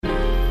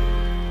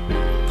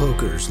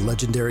Poker's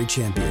legendary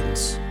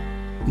champions,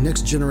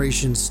 next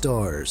generation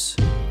stars,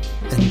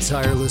 and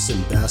tireless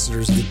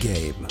ambassadors of the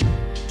game,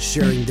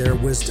 sharing their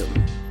wisdom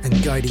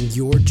and guiding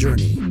your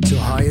journey to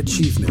high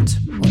achievement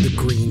on the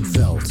green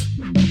felt.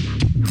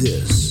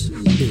 This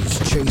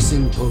is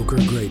Chasing Poker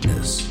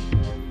Greatness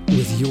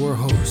with your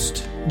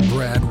host,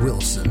 Brad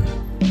Wilson.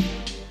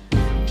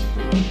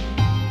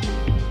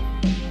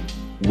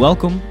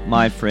 Welcome,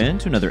 my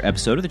friend, to another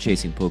episode of the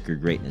Chasing Poker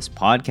Greatness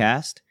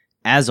podcast.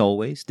 As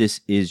always, this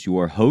is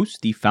your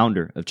host, the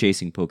founder of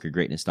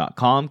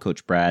ChasingPokerGreatness.com,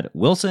 Coach Brad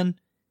Wilson.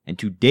 And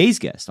today's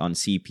guest on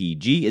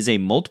CPG is a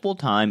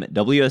multiple-time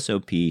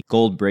WSOP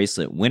gold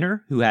bracelet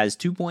winner who has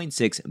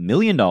 $2.6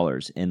 million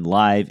in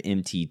live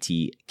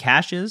MTT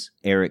cashes,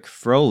 Eric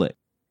Froehlich.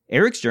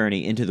 Eric's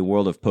journey into the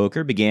world of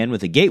poker began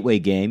with a gateway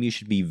game you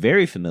should be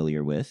very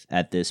familiar with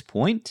at this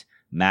point,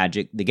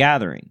 Magic: The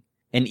Gathering.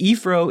 And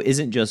Efro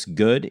isn't just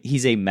good,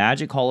 he's a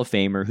Magic Hall of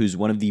Famer who's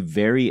one of the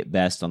very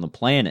best on the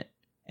planet.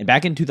 And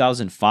back in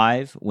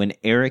 2005, when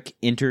Eric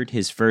entered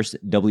his first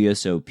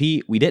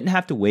WSOP, we didn't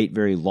have to wait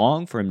very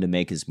long for him to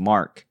make his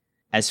mark.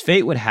 As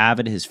fate would have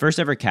it, his first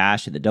ever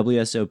cash at the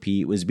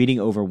WSOP was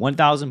beating over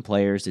 1,000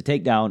 players to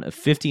take down a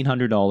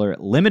 $1,500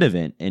 limit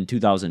event in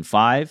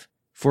 2005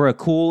 for a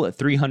cool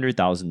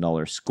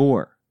 $300,000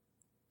 score.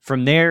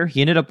 From there, he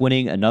ended up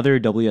winning another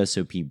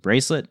WSOP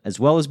bracelet, as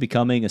well as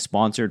becoming a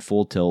sponsored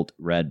Full Tilt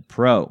Red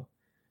Pro.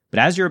 But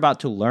as you're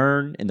about to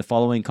learn in the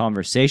following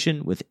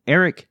conversation with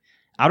Eric,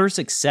 outer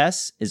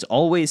success is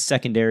always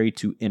secondary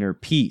to inner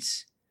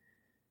peace.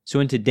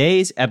 So in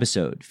today's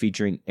episode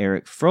featuring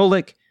Eric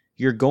Froehlich,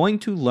 you're going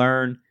to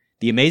learn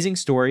the amazing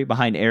story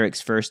behind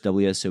Eric's first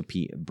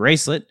WSOP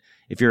bracelet.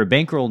 If you're a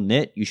bankroll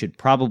nit, you should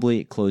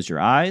probably close your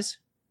eyes.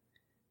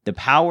 The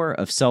power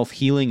of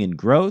self-healing and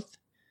growth,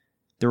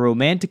 the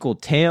romantical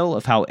tale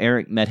of how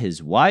Eric met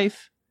his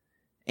wife,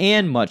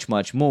 and much,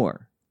 much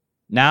more.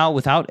 Now,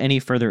 without any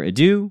further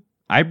ado,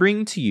 I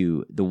bring to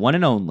you the one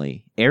and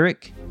only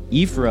Eric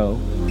Efro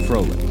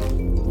Froehlich.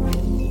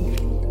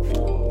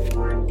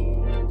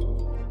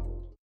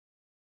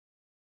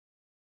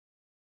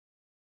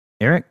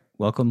 Eric,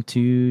 welcome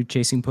to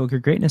Chasing Poker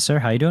Greatness, sir.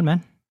 How you doing,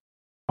 man?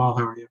 Well,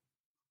 how are you?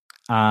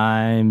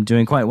 I'm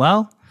doing quite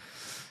well.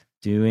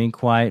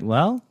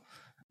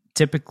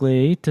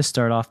 Typically, to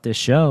start off this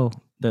show,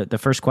 the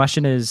first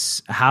question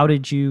is, how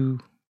did you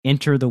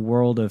enter the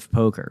world of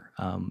poker?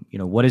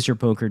 What does your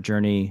poker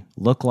journey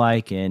look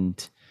like?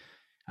 And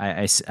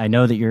I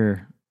know that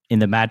you're in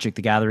the Magic: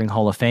 The Gathering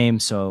Hall of Fame,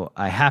 so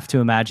I have to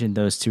imagine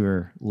those two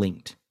are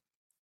linked.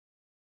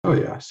 Oh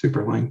yeah,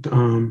 super linked.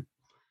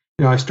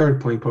 I started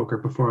playing poker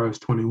before I was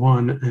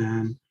 21,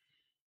 and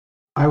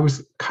I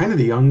was kind of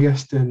the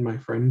youngest in my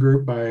friend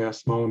group by a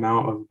small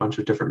amount of a bunch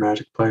of different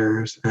Magic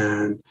players,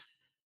 and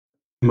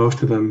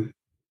most of them,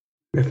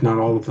 if not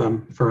all of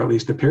them, for at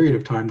least a period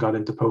of time, got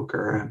into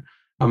poker. And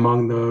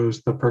among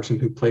those, the person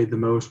who played the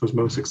most, was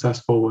most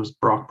successful, was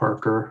Brock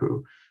Parker,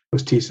 who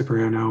was T.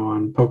 Cipriano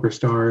on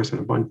PokerStars and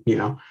a bunch,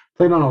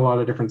 played on a lot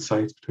of different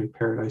sites between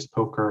Paradise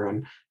Poker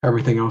and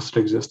everything else that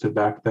existed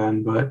back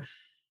then. But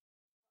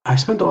I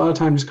spent a lot of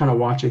time just kind of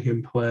watching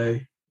him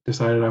play,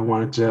 decided I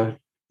wanted to,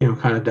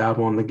 kind of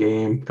dabble in the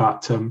game,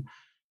 got some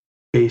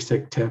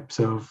basic tips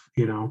of,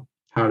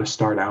 how to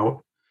start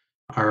out,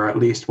 or at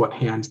least what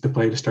hands to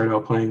play to start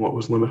out playing, what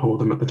was limit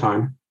hold'em at the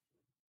time.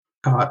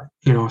 Got,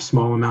 a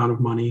small amount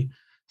of money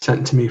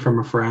sent to me from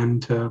a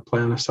friend to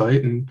play on a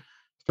site and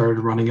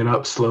started running it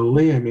up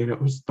slowly. I mean, it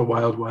was the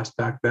Wild West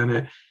back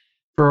then.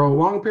 For a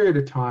long period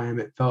of time,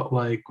 it felt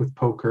like with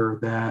poker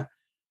that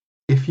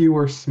if you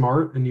were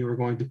smart and you were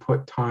going to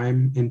put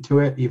time into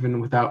it, even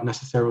without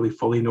necessarily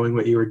fully knowing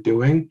what you were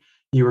doing,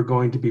 you were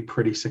going to be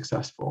pretty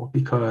successful,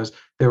 because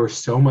there was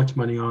so much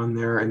money on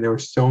there and there were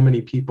so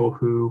many people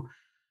who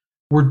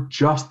were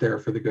just there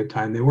for the good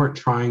time. They weren't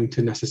trying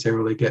to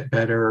necessarily get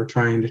better or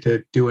trying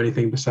to do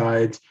anything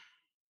besides,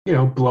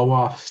 blow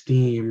off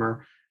steam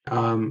or,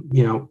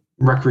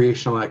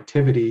 recreational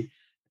activity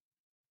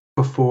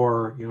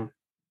before,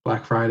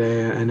 Black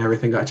Friday and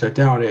everything got shut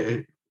down.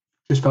 It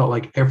just felt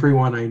like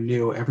everyone I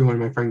knew, everyone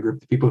in my friend group,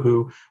 the people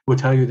who would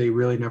tell you they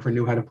really never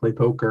knew how to play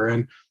poker.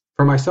 And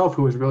for myself,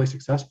 who was really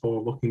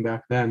successful looking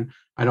back then,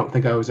 I don't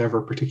think I was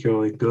ever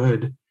particularly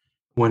good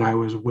when I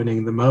was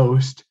winning the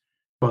most,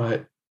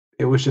 but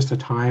it was just a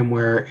time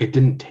where it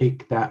didn't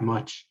take that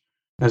much,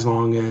 as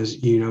long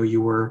as, you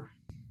were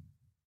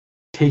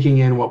taking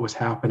in what was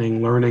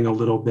happening, learning a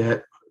little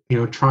bit,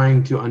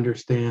 trying to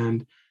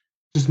understand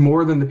just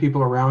more than the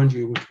people around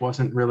you, which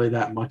wasn't really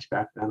that much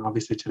back then.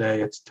 Obviously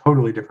today it's a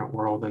totally different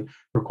world and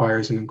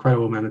requires an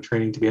incredible amount of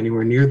training to be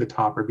anywhere near the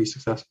top or be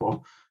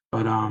successful.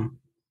 But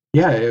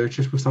it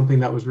just was something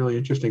that was really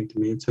interesting to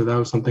me. And so that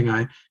was something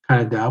I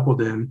kind of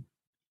dabbled in,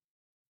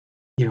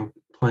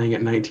 playing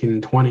at 19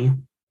 and 20.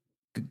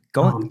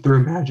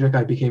 Through Magic,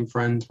 I became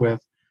friends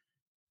with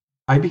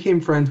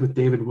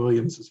David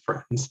Williams'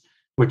 friends,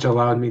 which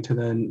allowed me to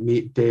then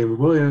meet David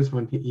Williams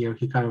when he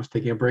kind of was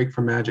taking a break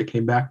from Magic,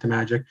 came back to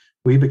Magic.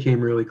 We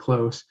became really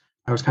close.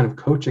 I was kind of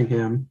coaching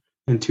him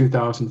in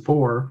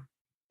 2004,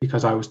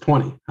 because I was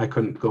 20. I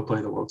couldn't go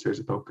play the World Series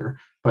of Poker.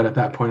 But at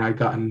that point, I'd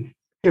gotten,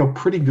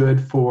 pretty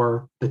good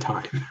for the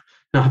time.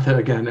 Not that,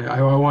 again,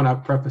 I want to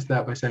preface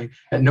that by saying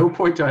at no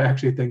point do I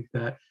actually think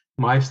that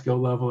my skill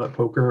level at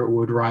poker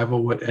would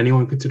rival what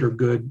anyone considered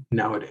good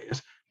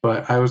nowadays.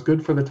 But I was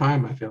good for the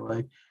time, I feel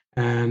like.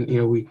 And,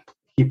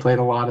 he played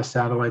a lot of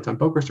satellites on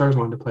PokerStars,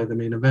 wanted to play the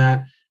main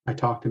event. I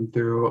talked him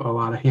through a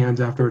lot of hands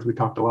afterwards. We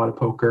talked a lot of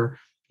poker.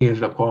 He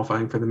ended up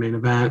qualifying for the main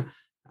event,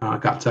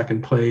 got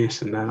second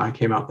place, and then I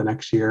came out the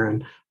next year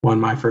and won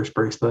my first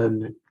bracelet,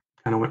 and it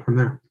kind of went from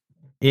there.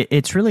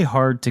 It's really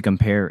hard to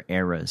compare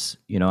eras.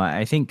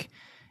 I think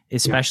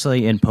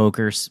especially in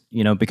poker,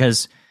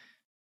 because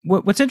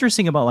what's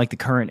interesting about like the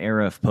current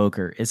era of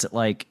poker is that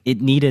like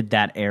it needed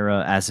that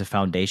era as a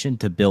foundation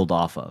to build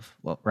off of,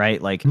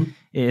 right? Like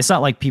it's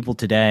not like people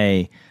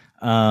today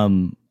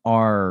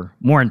are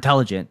more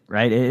intelligent,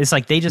 right? It's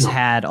like they just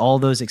had all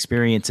those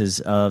experiences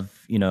of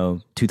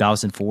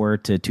 2004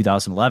 to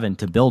 2011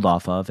 to build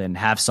off of, and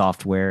have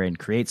software and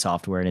create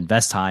software and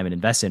invest time and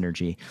invest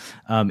energy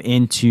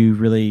into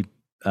really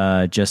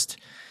just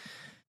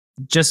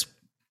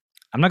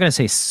I'm not going to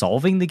say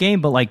solving the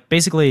game, but like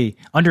basically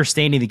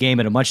understanding the game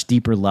at a much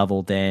deeper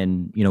level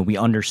than, we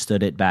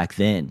understood it back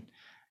then.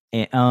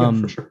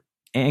 And, for sure.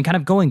 And kind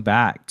of going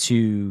back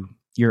to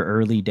your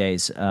early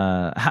days,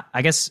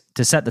 I guess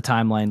to set the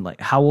timeline,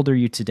 like how old are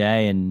you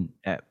today, and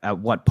at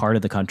what part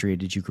of the country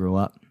did you grow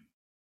up?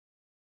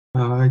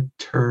 I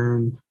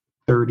turned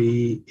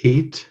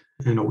 38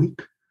 in a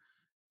week.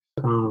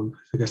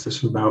 I guess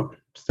this was about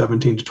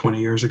 17 to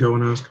 20 years ago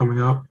when I was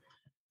coming up.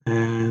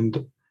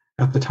 And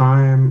at the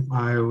time,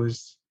 I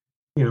was,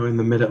 in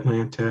the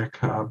Mid-Atlantic.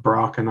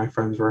 Brock and my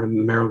friends were in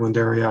the Maryland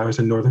area. I was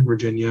in Northern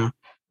Virginia,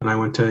 and I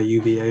went to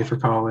UVA for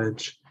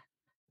college.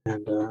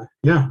 And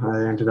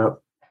I ended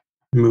up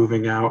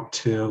moving out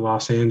to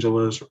Los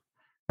Angeles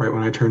right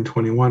when I turned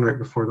 21, right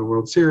before the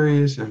World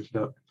Series. Ended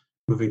up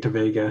moving to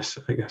Vegas,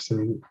 I guess,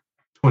 in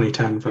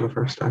 2010 for the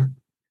first time.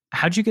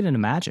 How'd you get into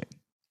Magic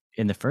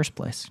in the first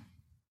place?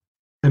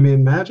 I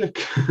mean,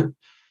 Magic.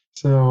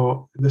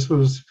 So this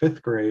was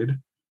fifth grade.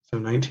 So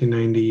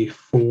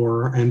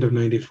 1994, end of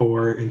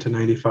 94 into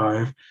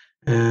 95,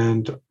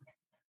 and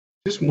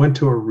just went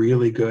to a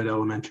really good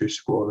elementary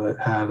school that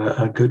had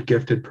a good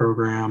gifted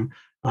program.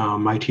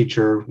 My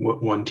teacher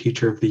won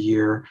Teacher of the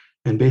Year,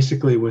 and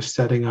basically was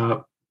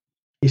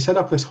he set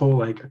up this whole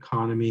like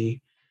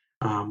economy.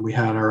 We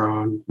had our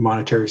own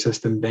monetary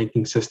system,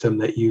 banking system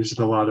that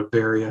used a lot of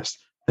various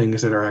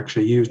things that are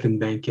actually used in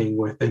banking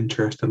with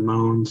interest and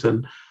loans,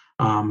 and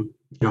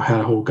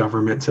had a whole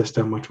government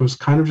system, which was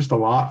kind of just a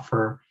lot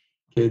for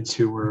kids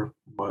who were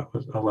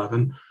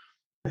 11,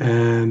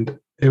 and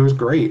it was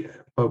great.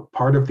 But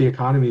part of the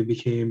economy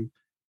became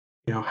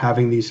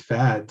having these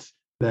fads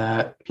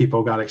that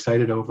people got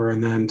excited over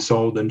and then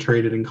sold and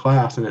traded in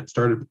class, and it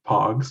started with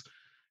Pogs,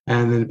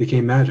 and then it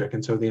became Magic.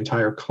 And so the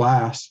entire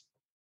class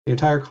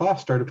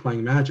started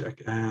playing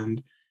Magic,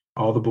 and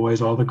all the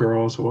boys, all the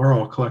girls were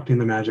all collecting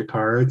the Magic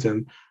cards.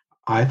 And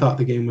I thought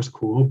the game was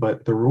cool,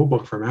 but the rule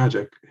book for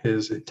Magic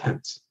is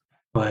intense.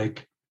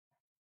 Like,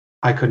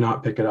 I could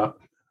not pick it up.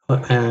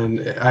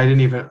 And I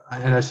didn't even,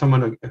 and as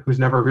someone who's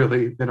never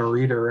really been a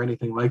reader or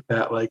anything like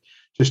that, like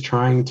just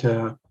trying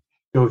to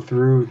go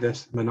through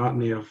this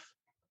monotony of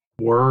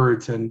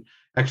words and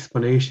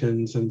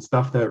explanations and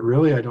stuff that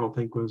really I don't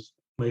think was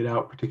laid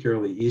out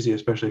particularly easy,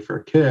 especially for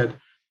a kid.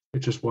 It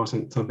just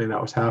wasn't something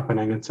that was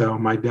happening. And so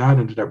my dad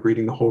ended up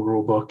reading the whole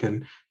rule book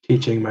and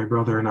teaching my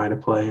brother and I to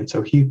play. And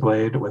so he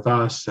played with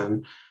us,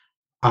 and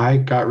I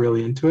got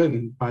really into it.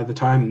 And by the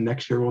time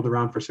next year rolled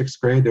around for sixth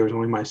grade, there was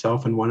only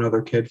myself and one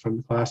other kid from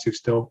the class who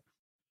still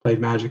played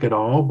Magic at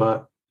all.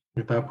 But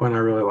at that point, I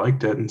really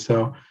liked it. And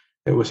so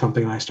it was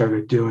something I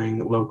started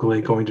doing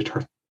locally, going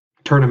to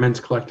tournaments,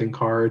 collecting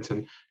cards,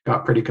 and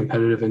got pretty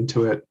competitive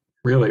into it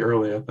really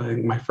early. I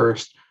think my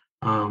first,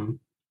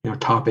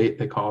 top 8,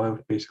 they call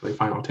it, basically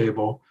final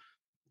table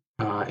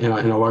in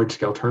a large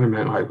scale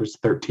tournament, I was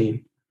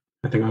 13.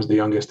 I think I was the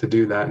youngest to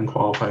do that and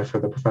qualify for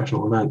the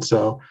professional event.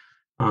 So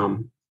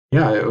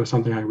it was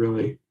something I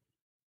really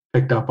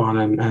picked up on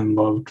and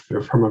loved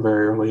from a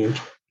very early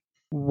age.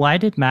 Why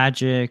did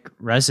Magic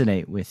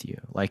resonate with you?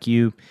 Like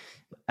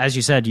as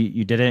you said,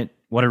 you didn't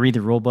want to read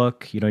the rule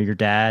book. Your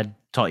dad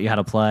taught you how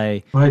to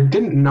play. Well, I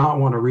did not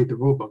want to read the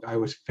rule book. I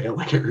was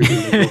failing at reading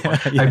the rule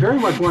book. Yeah. I very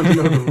much wanted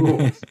to know the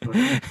rules,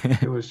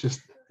 but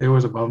it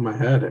was above my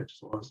head. It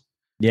just was.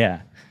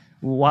 Yeah.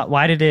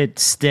 Why did it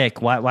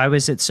stick? Why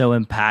was it so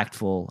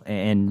impactful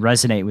and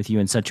resonate with you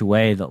in such a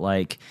way that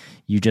like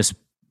you just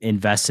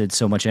invested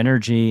so much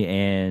energy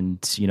and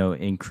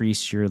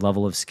increased your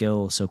level of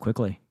skill so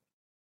quickly?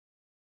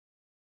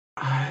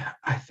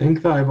 I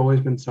think that I've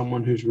always been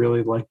someone who's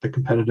really liked the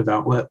competitive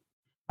outlet,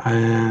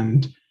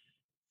 and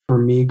for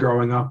me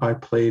growing up, I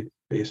played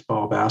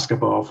baseball,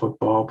 basketball,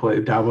 football,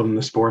 dabbled in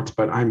the sports,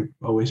 but I've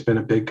always been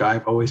a big guy.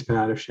 I've always been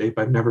out of shape.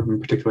 I've never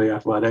been particularly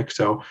athletic,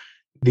 so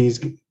these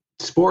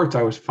sports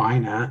I was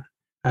fine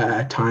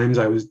at times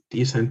I was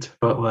decent,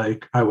 but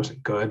like I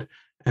wasn't good.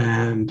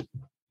 And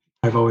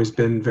I've always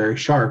been very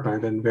sharp.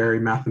 I've been very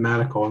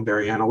mathematical and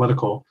very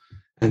analytical.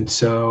 And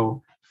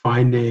so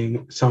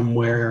finding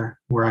somewhere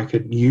where I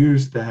could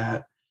use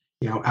that,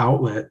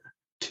 outlet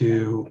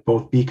to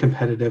both be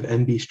competitive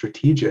and be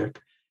strategic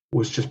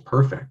was just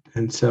perfect.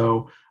 And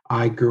so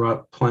I grew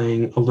up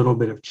playing a little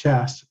bit of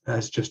chess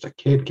as just a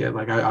kid.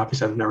 Like I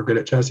obviously I was never good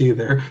at chess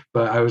either,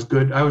 but I was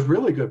good. I was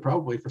really good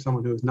probably for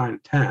someone who was 9 or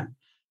 10.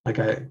 Like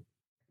I,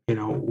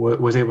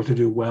 was able to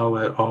do well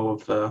at all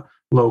of the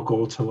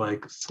local to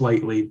like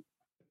slightly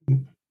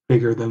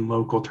bigger than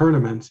local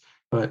tournaments,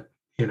 but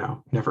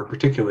never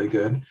particularly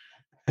good.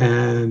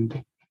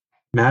 And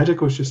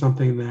Magic was just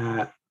something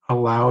that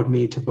allowed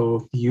me to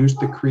both use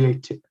the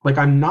creative, like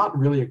I'm not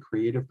really a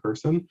creative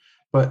person,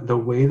 but the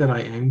way that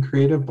I am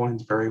creative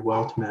blends very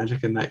well to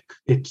Magic, and that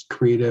it's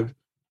creative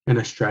in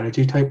a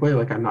strategy type way.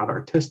 Like I'm not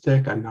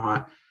artistic. I'm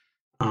not,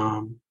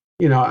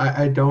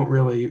 I don't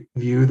really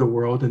view the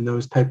world in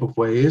those type of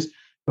ways.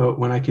 But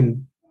when I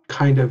can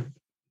kind of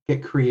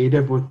get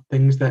creative with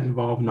things that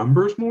involve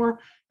numbers more,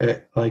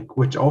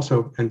 which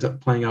also ends up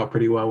playing out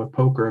pretty well with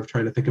poker, of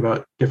trying to think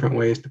about different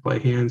ways to play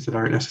hands that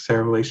aren't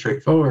necessarily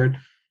straightforward.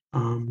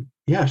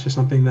 It's just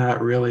something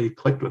that really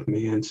clicked with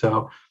me. And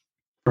so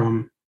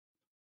from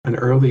an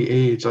early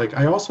age, like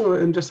I also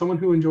am just someone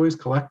who enjoys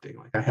collecting.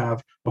 Like I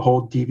have a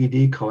whole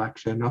DVD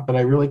collection. Not that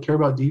I really care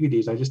about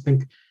DVDs. I just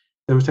think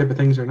those type of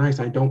things are nice.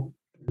 I don't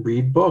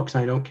read books.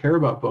 I don't care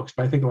about books,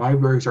 but I think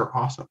libraries are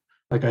awesome.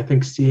 Like I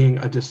think seeing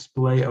a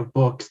display of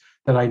books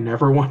that I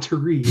never want to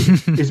read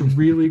is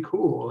really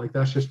cool. Like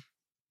that's just,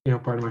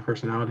 part of my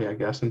personality, I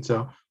guess. And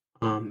so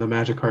the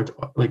Magic cards,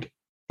 like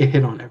it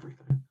hit on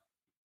everything.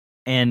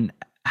 And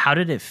how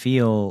did it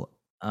feel,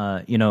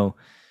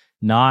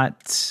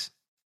 not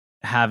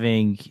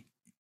having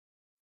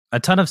a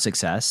ton of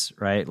success,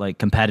 right? Like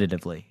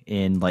competitively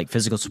in like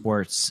physical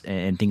sports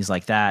and things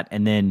like that.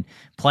 And then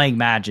playing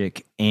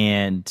Magic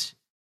and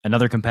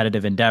another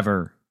competitive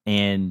endeavor,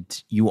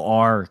 and you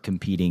are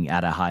competing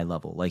at a high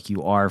level, like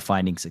you are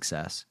finding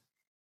success.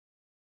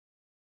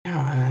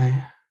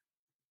 Yeah,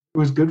 it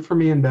was good for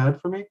me and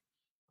bad for me.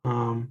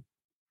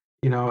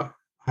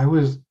 I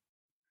was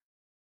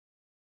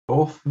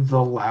both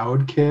the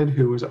loud kid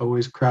who was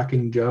always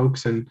cracking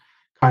jokes and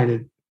kind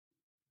of,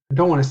 I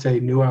don't want to say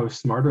knew I was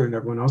smarter than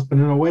everyone else, but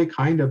in a way,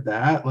 kind of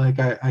that. Like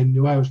I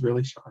knew I was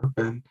really sharp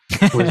and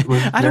was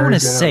I don't want to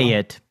say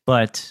it,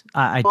 but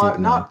I did know.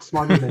 Not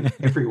smarter than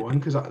everyone,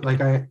 because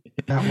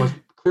that was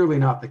clearly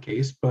not the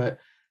case. But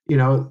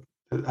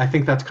I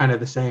think that's kind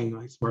of the saying,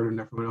 like smarter than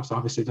everyone else.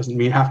 Obviously, it doesn't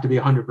mean you have to be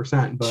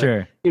 100%. But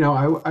sure,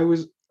 I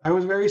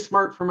was very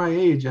smart for my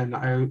age, and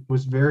I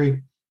was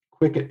very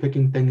quick at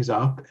picking things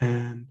up.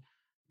 And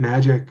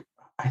Magic,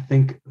 I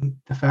think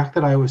the fact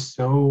that I was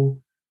so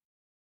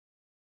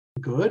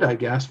good, I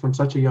guess, from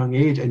such a young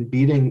age and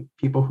beating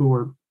people who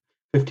were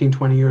 15,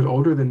 20 years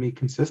older than me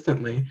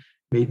consistently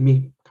made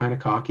me kind of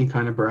cocky,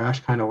 kind of brash,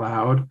 kind of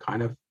loud,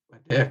 kind of a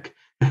dick.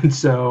 And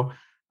so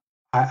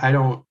I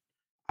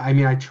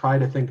try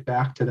to think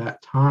back to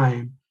that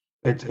time.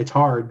 It's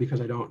hard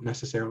because I don't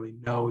necessarily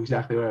know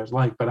exactly what I was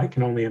like, but I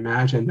can only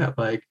imagine that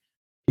like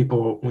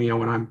people,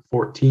 when I'm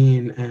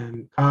 14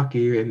 and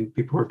cocky and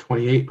people who are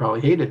 28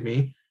 probably hated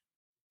me.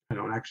 I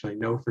don't actually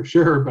know for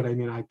sure, but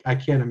I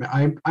can't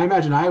imagine. I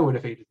imagine I would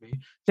have hated me.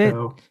 They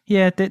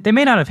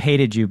may not have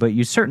hated you, but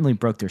you certainly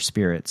broke their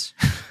spirits.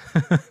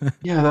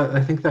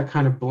 I think that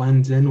kind of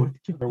blends in with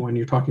each other when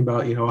you're talking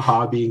about, a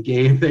hobby and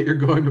game that you're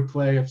going to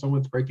play. If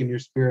someone's breaking your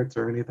spirits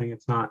or anything,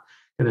 it's not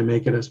going to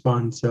make it as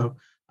fun. So,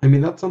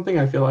 that's something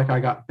I feel like I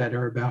got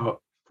better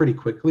about pretty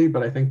quickly,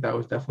 but I think that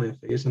was definitely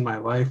a phase in my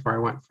life where I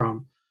went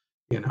from,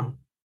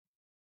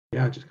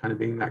 just kind of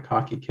being that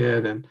cocky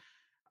kid. And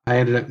I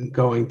ended up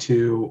going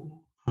to,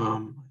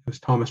 it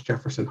was Thomas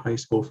Jefferson High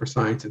School for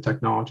Science and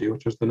Technology,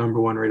 which was the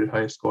 #1 rated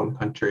high school in the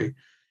country.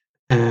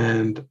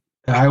 And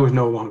I was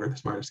no longer the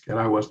smartest kid.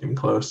 I wasn't even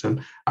close.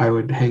 And I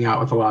would hang out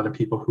with a lot of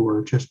people who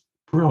were just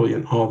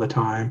brilliant all the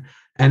time.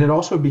 And it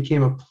also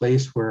became a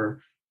place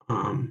where,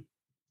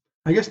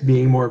 I guess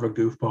being more of a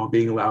goofball,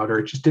 being louder,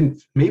 it just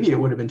didn't, maybe it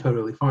would have been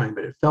totally fine,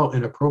 but it felt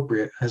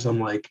inappropriate as I'm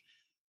like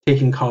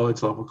taking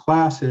college level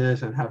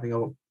classes and having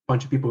a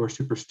bunch of people who are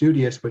super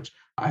studious, which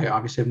I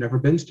obviously have never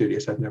been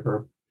studious. I've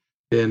never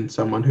been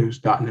someone who's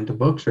gotten into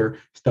books or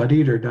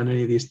studied or done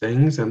any of these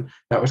things. And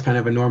that was kind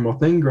of a normal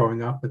thing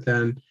growing up. But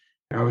then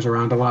I was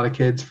around a lot of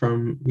kids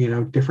from,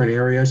 different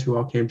areas who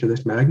all came to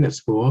this magnet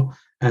school.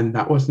 And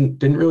that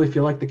didn't really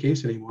feel like the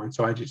case anymore. And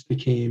so I just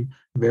became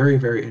very,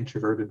 very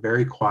introverted,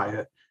 very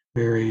quiet,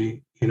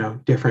 very,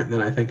 different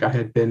than I think I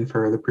had been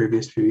for the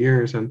previous few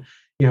years. And,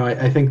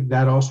 I think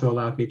that also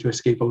allowed me to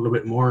escape a little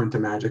bit more into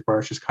Magic, where I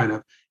was just kind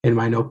of in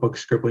my notebook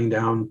scribbling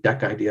down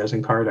deck ideas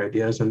and card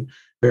ideas and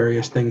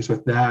various things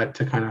with that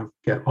to kind of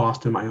get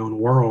lost in my own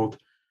world,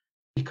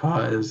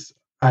 because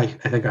I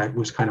think I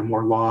was kind of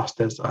more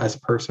lost as a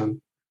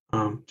person.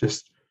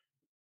 Just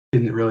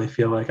didn't really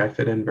feel like I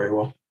fit in very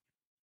well.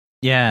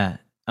 Yeah.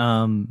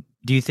 Do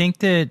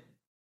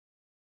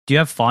you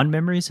have fond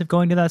memories of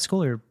going to that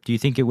school, or do you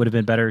think it would have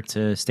been better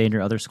to stay in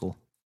your other school?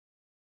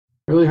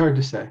 Really hard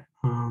to say.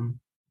 I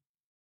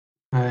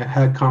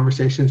had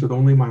conversations with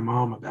only my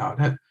mom about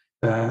it,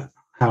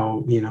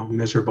 how,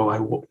 miserable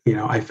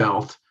I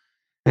felt.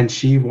 And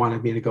she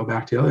wanted me to go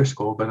back to the other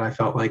school, but I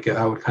felt like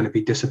I would kind of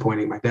be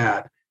disappointing my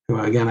dad, who,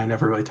 again, I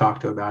never really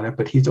talked to about it,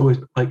 but he's always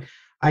like,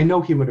 I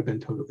know he would have been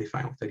totally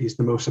fine with it. He's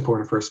the most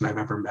supportive person I've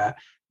ever met.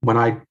 When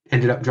I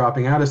ended up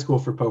dropping out of school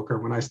for poker,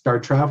 when I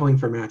started traveling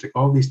for Magic,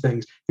 all these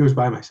things, he was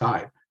by my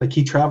side. Like,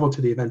 he traveled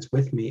to the events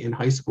with me in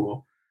high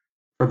school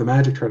for the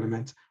Magic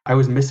tournaments. I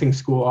was missing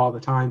school all the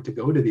time to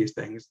go to these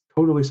things,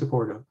 totally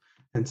supportive.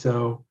 And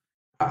so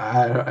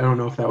I don't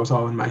know if that was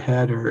all in my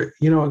head or,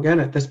 again,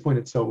 at this point,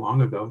 it's so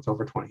long ago, it's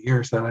over 20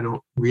 years that I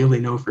don't really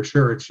know for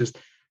sure. It's just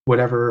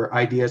whatever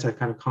ideas I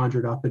kind of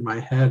conjured up in my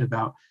head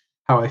about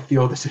how I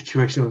feel the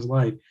situation was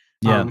like.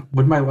 Yeah.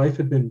 Would my life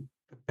have been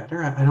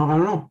better? I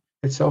don't know.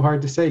 It's so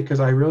hard to say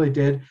because I really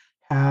did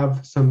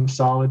have some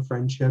solid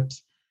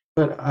friendships,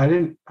 but I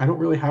don't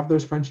really have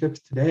those friendships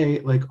today.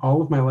 Like,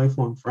 all of my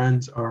lifelong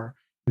friends are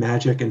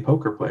Magic and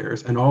poker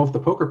players, and all of the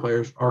poker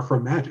players are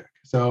from Magic.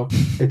 So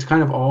it's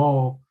kind of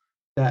all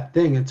that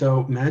thing. And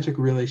so Magic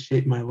really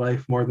shaped my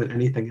life more than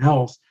anything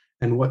else.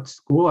 And what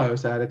school I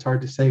was at, it's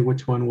hard to say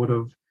which one would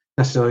have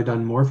necessarily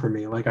done more for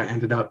me. Like, I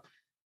ended up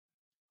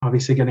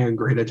obviously getting a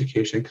great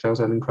education because I was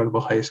at an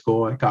incredible high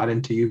school. I got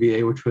into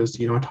UVA, which was,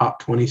 a top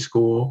 20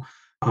 school.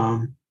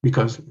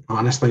 Because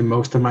honestly,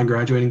 most of my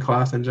graduating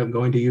class ended up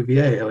going to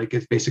UVA. Like,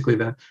 it's basically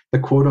the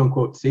quote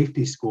unquote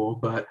safety school,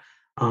 but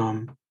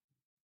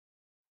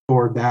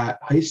for that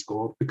high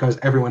school, because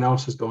everyone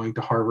else is going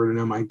to Harvard and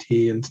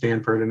MIT and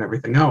Stanford and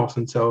everything else.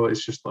 And so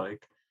it's just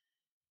like,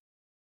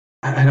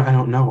 I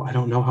don't know. I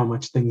don't know how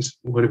much things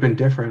would have been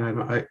different.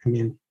 I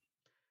mean,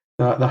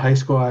 the high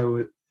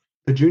school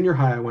the junior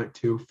high I went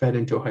to fed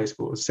into a high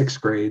school. It was 6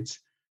 grades.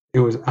 It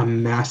was a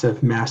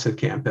massive, massive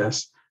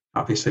campus,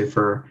 obviously,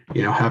 for,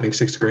 having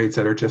 6 grades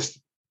that are just,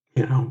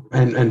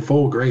 and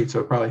full grades. So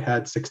it probably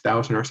had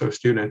 6,000 or so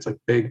students, like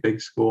big, big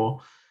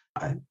school.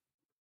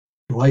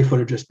 Life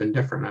would have just been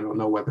different. I don't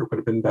know whether it would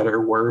have been better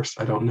or worse.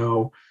 I don't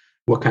know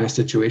what kind of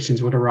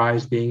situations would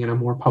arise being in a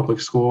more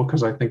public school,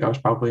 because I think I was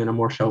probably in a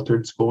more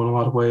sheltered school in a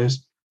lot of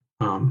ways.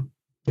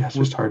 It's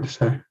just hard to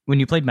say. When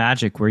you played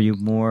Magic, were you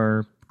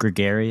more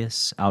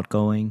gregarious,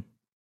 outgoing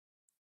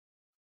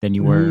than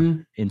you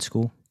were in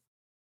school?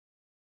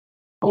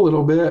 A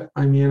little bit.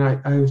 I mean,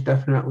 I was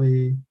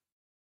definitely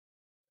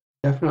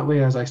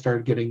as I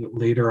started getting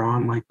later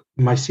on, like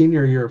my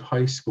senior year of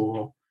high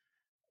school,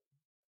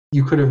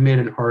 you could have made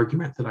an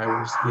argument that I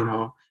was,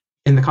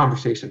 in the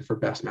conversation for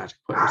best Magic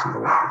players in the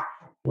world,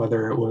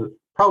 whether it was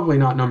probably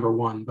not number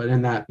 1, but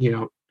in that,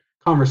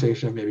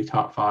 conversation of maybe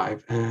top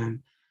 5. And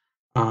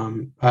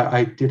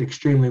I did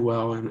extremely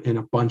well in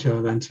a bunch of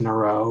events in a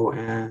row.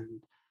 And,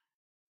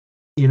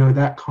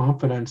 that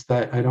confidence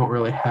that I don't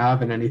really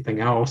have in anything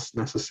else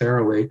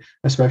necessarily,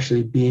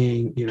 especially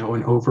being,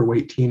 an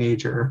overweight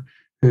teenager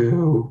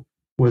who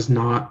was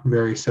not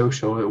very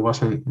social. It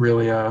wasn't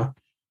really I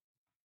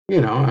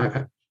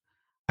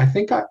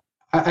think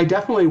I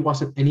definitely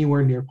wasn't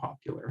anywhere near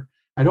popular.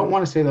 I don't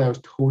want to say that I was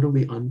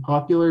totally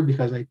unpopular,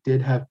 because I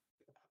did have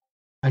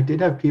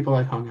people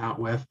I hung out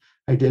with.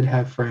 I did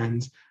have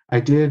friends.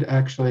 I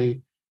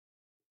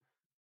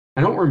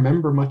don't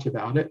remember much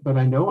about it, but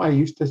I know I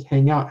used to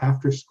hang out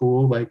after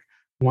school like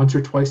once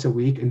or twice a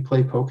week and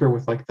play poker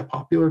with like the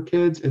popular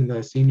kids in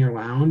the senior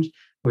lounge,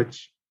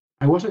 which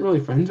I wasn't really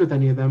friends with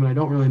any of them, and I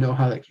don't really know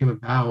how that came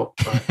about,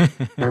 but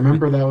I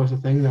remember that was a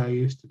thing that I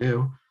used to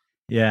do.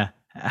 Yeah.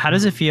 How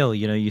does it feel?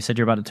 You said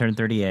you're about to turn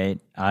 38.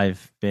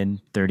 I've been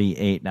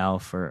 38 now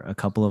for a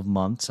couple of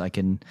months. I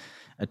can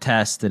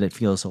attest that it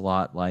feels a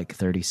lot like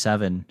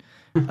 37.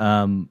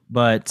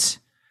 But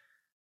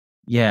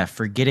yeah,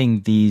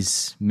 forgetting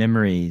these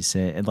memories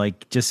and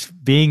like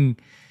just being,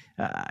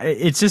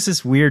 it's just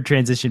this weird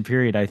transition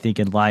period, I think,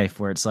 in life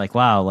where it's like,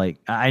 wow, like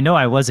I know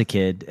I was a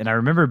kid and I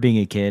remember being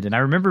a kid and I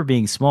remember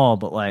being small,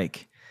 but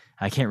like,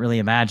 I can't really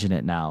imagine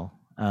it now.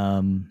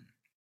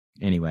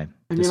 Anyway.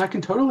 I mean, I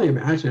can totally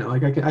imagine it.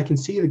 Like I can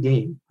see the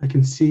game. I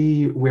can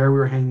see where we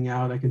were hanging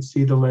out. I can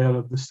see the layout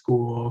of the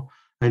school.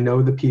 I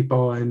know the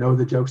people. I know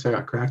the jokes I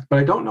got cracked, but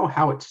I don't know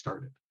how it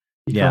started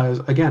because,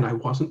 again, I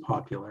wasn't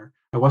popular.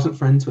 I wasn't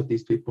friends with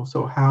these people.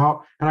 So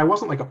and I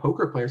wasn't like a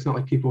poker player. It's not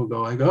like people would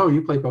go like, oh,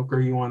 you play poker,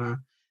 you want to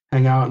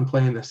hang out and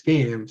play in this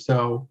game.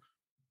 So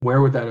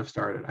where would that have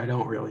started? I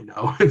don't really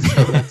know.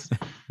 So that's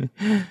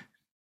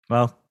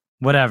well,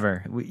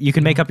 whatever. You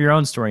can make up your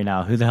own story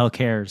now. Who the hell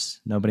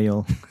cares? Nobody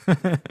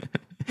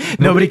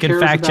can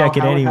fact check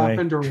it anyway. It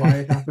happened or why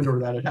it happened or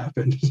that it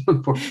happened.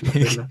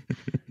 Unfortunately.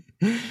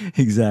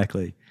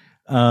 Exactly.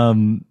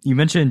 You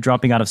mentioned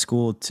dropping out of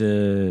school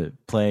to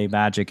play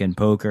Magic and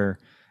poker.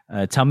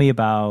 Tell me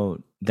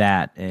about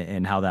that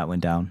and how that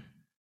went down.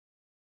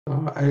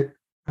 I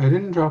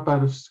didn't drop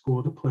out of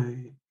school to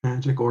play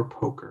Magic or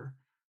poker.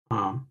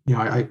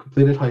 I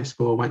completed high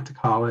school, went to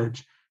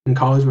college, and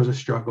college was a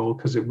struggle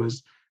because it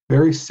was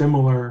very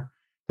similar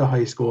to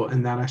high school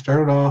in that I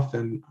started off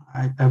and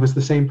I was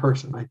the same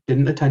person. I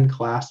didn't attend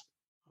class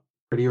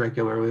pretty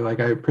regularly.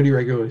 Like I pretty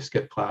regularly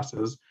skipped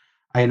classes.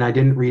 And I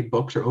didn't read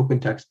books or open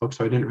textbooks,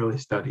 so I didn't really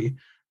study.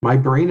 My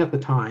brain at the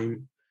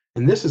time,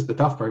 and this is the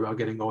tough part about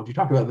getting old. You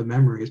talk about the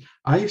memories.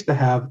 I used to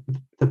have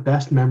the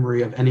best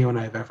memory of anyone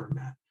I've ever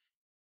met.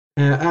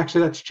 And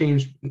actually, that's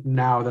changed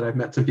now that I've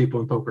met some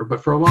people in poker.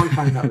 But for a long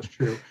time, that was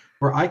true.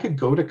 Where I could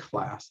go to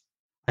class,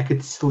 I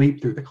could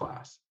sleep through the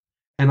class,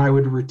 and I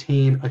would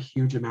retain a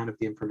huge amount of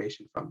the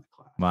information from the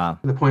class. Wow.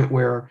 To the point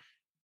where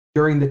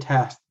during the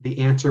test, the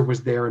answer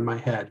was there in my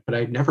head, but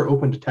I'd never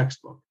opened a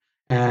textbook,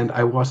 and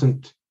I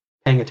wasn't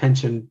paying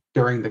attention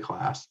during the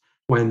class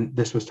when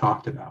this was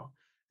talked about.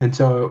 And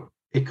so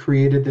it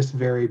created this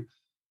very,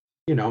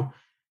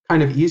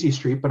 kind of easy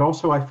street, but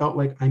also I felt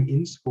like I'm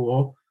in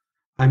school.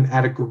 I'm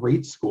at a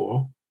great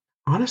school.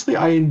 Honestly,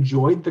 I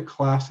enjoyed the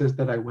classes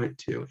that I went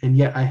to, and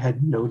yet I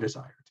had no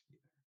desire to be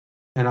there.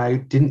 And I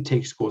didn't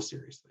take school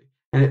seriously.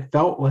 And it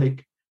felt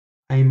like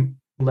I'm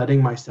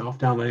letting myself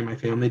down, letting my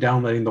family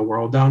down, letting the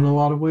world down in a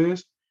lot of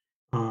ways.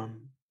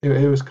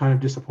 It was kind of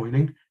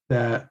disappointing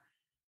that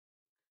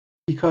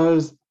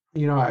because,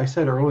 I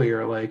said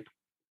earlier, like,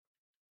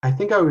 I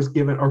think I was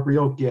given a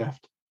real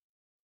gift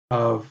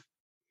of,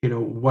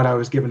 what I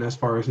was given as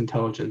far as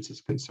intelligence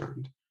is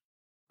concerned.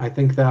 I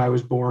think that I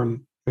was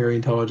born very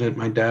intelligent.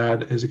 My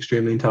dad is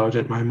extremely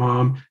intelligent. My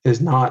mom is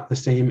not the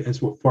same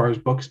as far as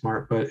book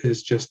smart, but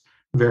is just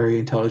very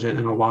intelligent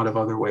in a lot of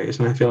other ways.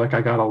 And I feel like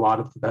I got a lot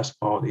of the best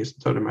qualities,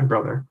 and so did my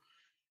brother.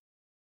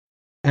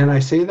 And I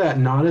say that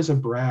not as a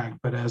brag,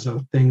 but as a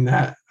thing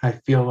that I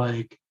feel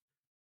like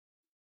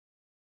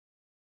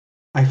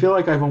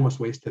I've almost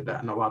wasted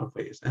that in a lot of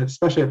ways, and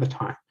especially at the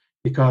time,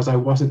 because I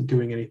wasn't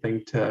doing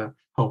anything to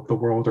help the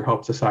world or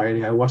help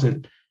society. I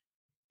wasn't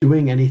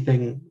doing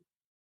anything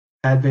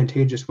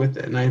advantageous with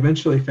it. And I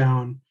eventually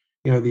found,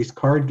 these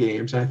card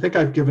games. And I think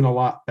I've given a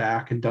lot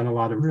back and done a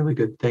lot of really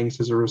good things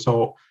as a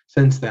result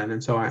since then.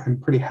 And so I'm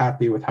pretty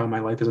happy with how my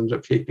life has ended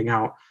up shaping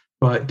out.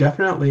 But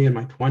definitely in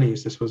my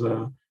 20s, this was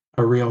a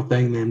real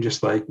thing. And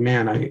just like,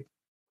 man, I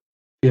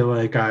feel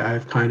like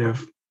I've kind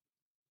of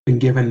been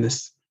given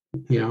this,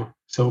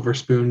 silver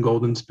spoon,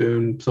 golden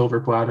spoon,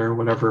 silver platter,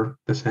 whatever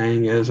the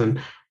saying is.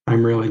 And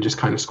I'm really just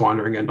kind of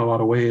squandering it in a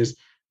lot of ways.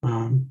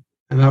 And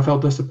that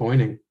felt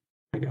disappointing,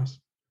 I guess.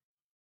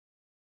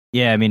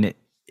 Yeah, I mean,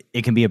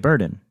 it can be a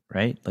burden,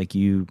 right? Like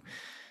you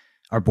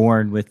are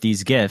born with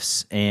these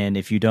gifts, and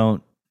if you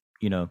don't,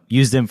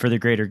 use them for the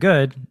greater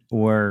good,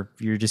 or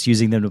you're just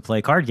using them to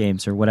play card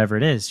games or whatever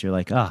it is, you're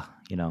like,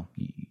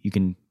 you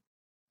can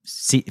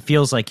see, it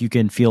feels like you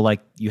can feel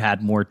like you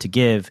had more to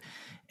give,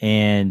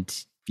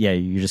 and yeah,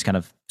 you're just kind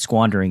of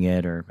squandering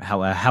it, or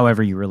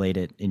however you relate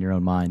it in your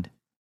own mind.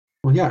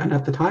 Well, yeah, and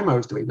at the time I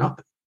was doing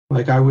nothing.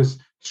 Like I was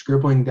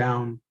scribbling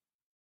down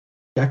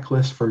deck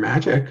lists for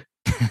Magic,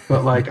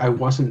 but like I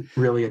wasn't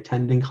really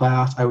attending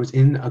class. I was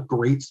in a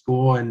great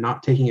school and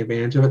not taking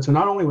advantage of it. So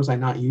not only was I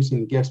not using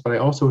the gifts, but I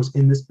also was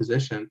in this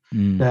position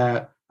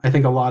that I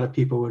think a lot of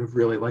people would have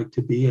really liked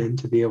to be in,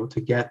 to be able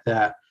to get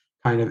that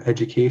kind of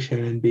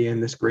education and be in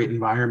this great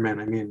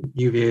environment. I mean,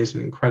 UVA is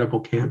an incredible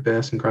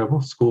campus,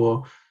 incredible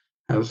school,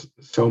 has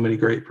so many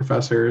great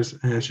professors,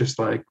 and it's just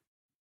like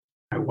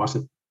I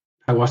wasn't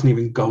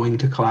even going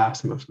to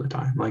class most of the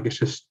time. Like it's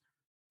just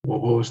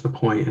what was the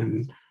point?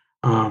 And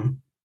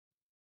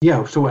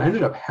so what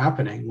ended up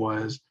happening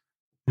was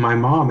my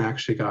mom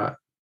actually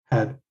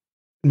had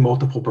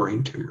multiple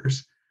brain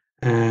tumors,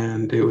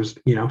 and it was,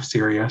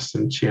 serious,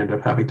 and she ended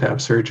up having to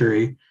have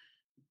surgery.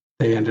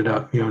 They ended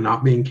up,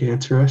 not being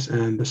cancerous,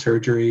 and the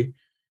surgery,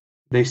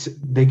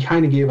 they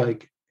kind of gave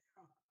like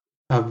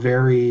a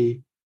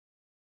very,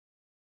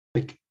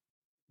 like,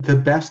 the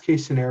best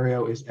case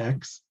scenario is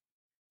X.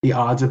 The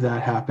odds of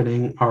that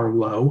happening are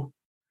low.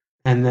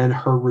 And then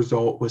her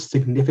result was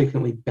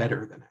significantly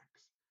better than X.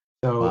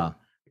 So Wow.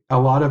 A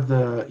lot of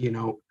the,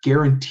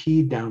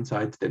 guaranteed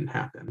downsides didn't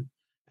happen,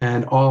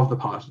 and all of the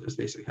positives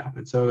basically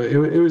happened. So it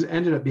was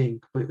ended up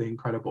being completely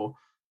incredible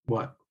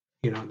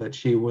that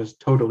she was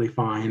totally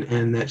fine,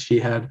 and that she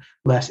had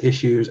less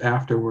issues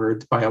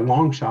afterwards by a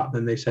long shot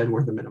than they said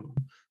were the minimum.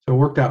 So it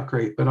worked out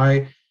great.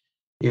 But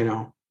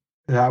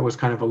that was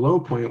kind of a low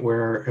point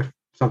where if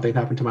something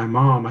happened to my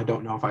mom, I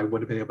don't know if I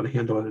would have been able to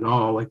handle it at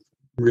all. Like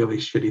really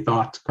shitty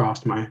thoughts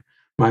crossed my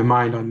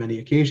mind on many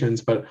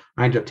occasions, but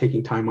I ended up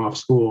taking time off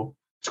school.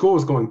 School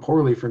was going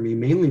poorly for me,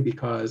 mainly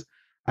because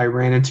I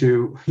ran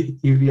into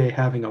UVA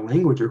having a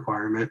language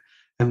requirement.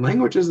 And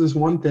language is this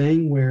one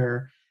thing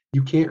where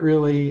you can't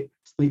really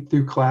sleep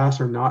through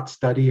class or not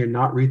study or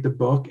not read the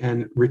book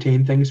and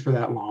retain things for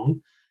that long.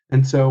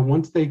 And so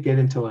once they get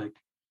into like,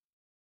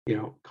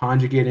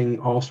 conjugating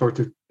all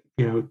sorts of,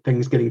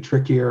 things getting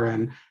trickier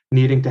and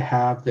needing to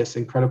have this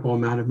incredible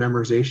amount of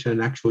memorization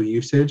and actual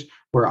usage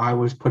where I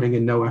was putting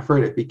in no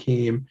effort, it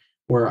became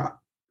where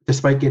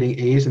despite getting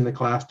A's in the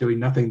class, doing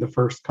nothing the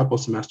first couple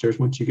semesters,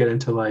 once you get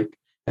into like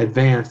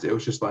advanced, it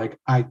was just like,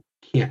 I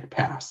can't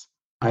pass.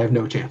 I have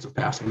no chance of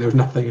passing. There's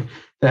nothing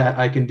that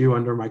I can do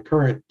under my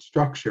current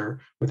structure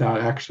without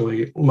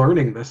actually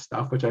learning this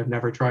stuff, which I've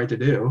never tried to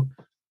do,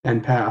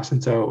 and pass.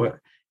 And so,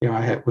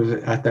 I was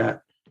at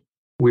that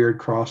weird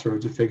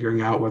crossroads of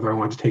figuring out whether I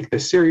wanted to take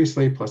this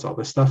seriously, plus all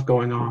this stuff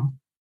going on.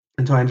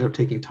 And so I ended up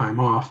taking time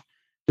off.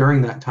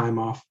 During that time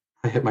off,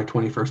 I hit my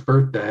 21st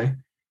birthday,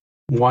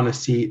 won a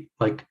seat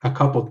like a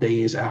couple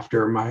days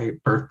after my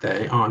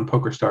birthday on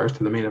PokerStars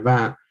to the main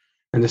event,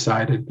 and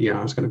decided,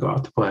 I was going to go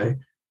out to play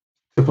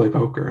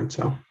poker. And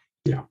so,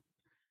 yeah,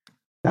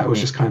 that was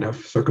just kind of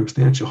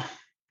circumstantial.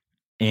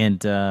 And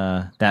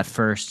that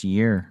first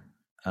year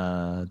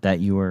that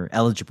you were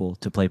eligible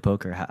to play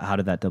poker, how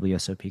did that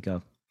WSOP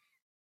go?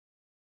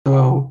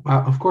 So,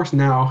 of course,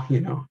 now,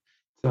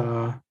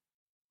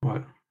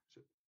 what,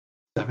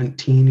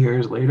 17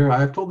 years later,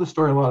 I've told this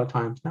story a lot of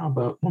times now,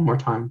 but one more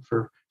time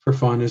for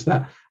fun, is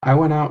that I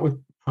went out with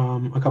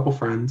a couple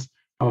friends.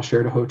 I all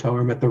shared a hotel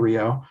room at the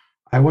Rio.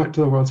 I went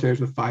to the World Series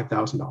with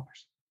 $5,000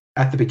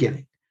 at the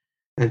beginning.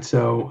 And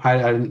so I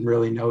didn't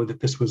really know that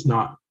this was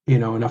not,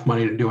 enough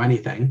money to do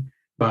anything,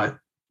 but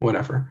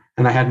whatever.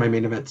 And I had my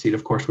main event seat,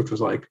 of course, which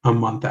was like a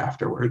month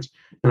afterwards.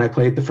 And I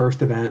played the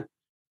first event.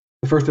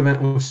 The first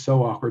event was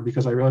so awkward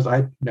because I realized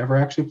I'd never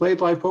actually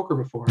played live poker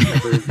before. I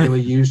never really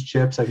used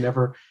chips.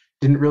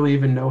 Didn't really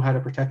even know how to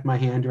protect my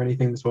hand or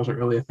anything. This wasn't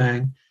really a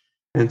thing.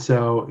 And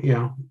so,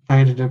 I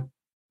ended up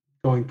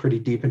going pretty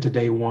deep into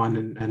day one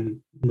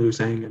and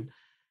losing, and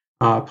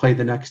played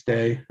the next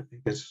day. I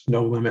think it's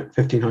no limit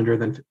 1,500,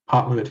 then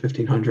pot limit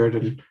 1,500,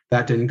 and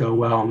that didn't go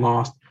well and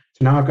lost.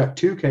 So now I've got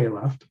 2K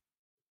left.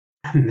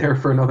 I'm there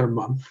for another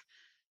month.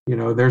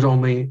 There's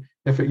only,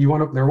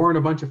 there weren't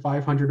a bunch of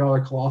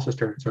 $500 Colossus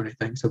tournaments or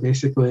anything. So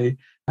basically,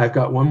 I've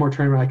got one more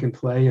tournament I can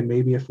play and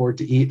maybe afford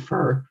to eat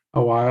for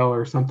a while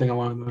or something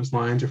along those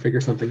lines, or figure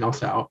something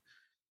else out.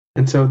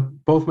 And so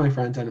both my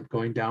friends end up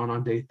going down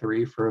on day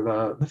 3 for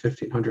the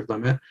 1,500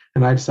 limit.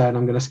 And I decided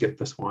I'm going to skip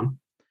this one.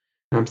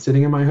 And I'm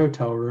sitting in my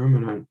hotel room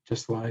and I'm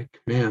just like,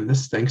 man,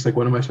 this stinks. Like,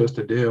 what am I supposed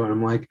to do? And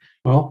I'm like,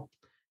 well,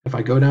 if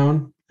I go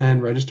down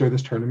and register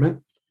this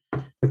tournament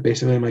with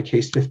basically my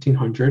case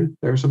 1,500,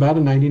 there's about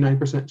a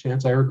 99%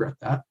 chance I regret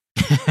that.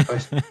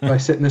 If I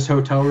sit in this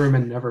hotel room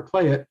and never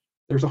play it,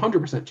 there's a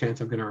 100%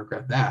 chance I'm going to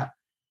regret that.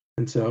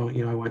 And so,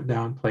 I went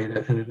down, played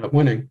it, ended up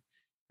winning.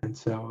 And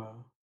so,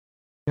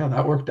 yeah,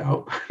 that worked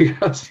out.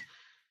 Yes.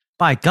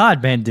 By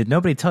God, man, did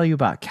nobody tell you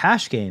about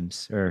cash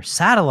games or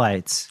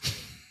satellites?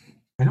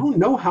 I don't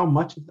know how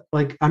much,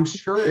 I'm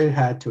sure it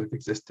had to have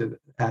existed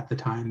at the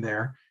time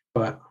there,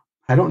 but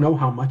I don't know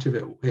how much of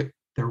it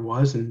there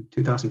was in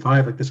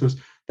 2005. Like, this was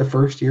the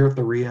first year of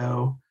the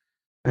Rio.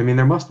 I mean,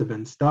 there must have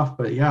been stuff,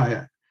 but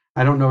yeah,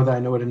 I don't know that I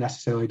know it had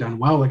necessarily done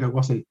well. Like,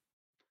 it's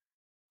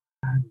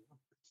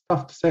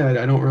tough to say.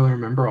 I don't really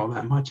remember all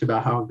that much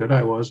about how good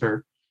I was,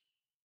 or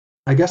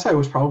I guess I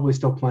was probably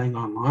still playing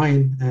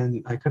online,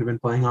 and I could have been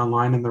playing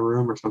online in the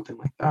room or something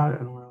like that. I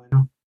don't really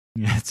know.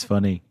 Yeah, it's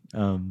funny.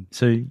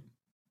 So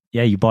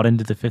yeah, you bought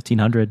into the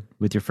 1,500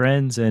 with your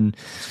friends, and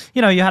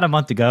you had a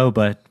month to go,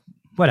 but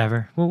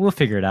whatever. We'll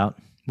figure it out.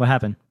 What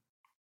happened?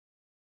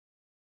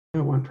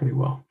 It went pretty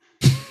well.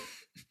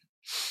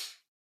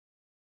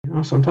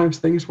 Sometimes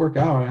things work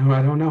out.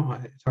 I don't know.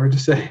 It's hard to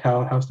say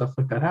how stuff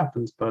like that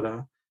happens,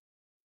 but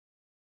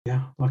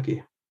yeah,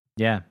 lucky.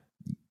 Yeah.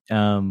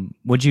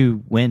 What'd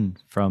you win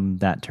from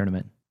that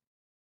tournament?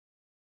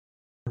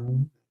 I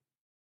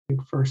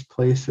think first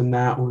place in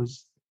that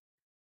was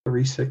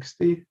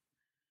 360,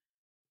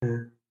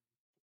 and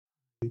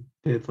we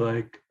did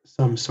like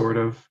some sort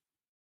of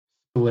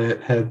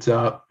split heads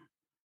up.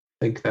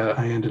 I think that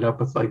I ended up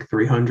with like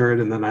 300,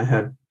 and then I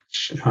had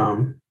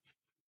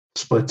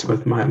splits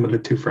with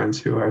the 2 friends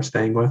who I was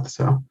staying with.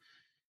 So I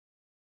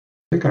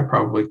think I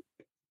probably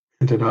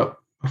ended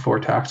up, before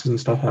taxes and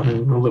stuff,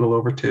 having a little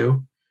over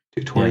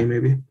 220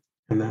 maybe,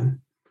 and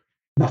then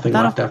nothing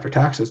left after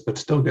taxes, but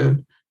still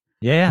good.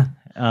 Yeah.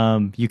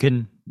 You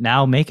can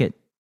now make it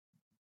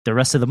the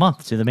rest of the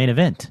month to the main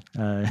event.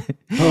 And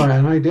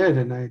I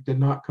did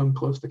not come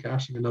close to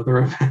cashing another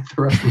event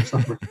the rest of the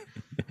summer.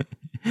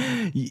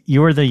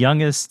 You were the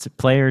youngest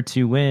player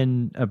to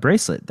win a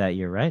bracelet that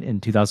year, right?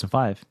 In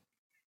 2005.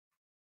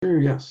 Sure,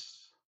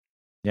 yes.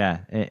 Yeah.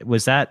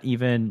 Was that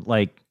even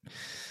like,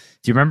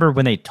 do you remember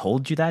when they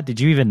told you that? Did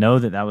you even know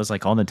that was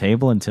like on the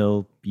table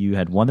until you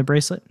had won the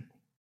bracelet?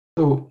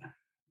 So,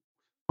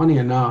 funny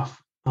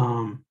enough,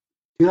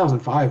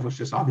 2005 was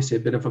just obviously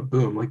a bit of a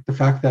boom. Like, the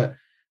fact that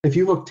if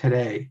you look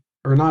today,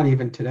 or not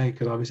even today,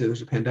 because obviously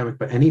there's a pandemic,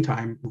 but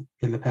anytime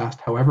in the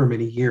past, however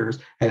many years,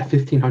 at a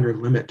 1,500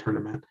 limit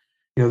tournament,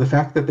 the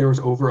fact that there was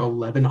over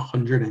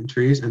 1,100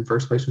 entries and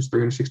first place was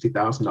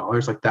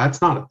 $360,000, like,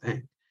 that's not a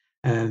thing.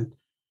 And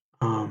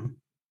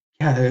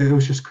yeah, it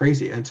was just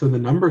crazy. And so the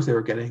numbers they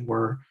were getting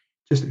were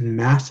just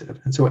massive.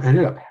 And so what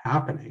ended up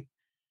happening,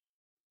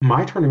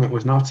 my tournament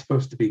was not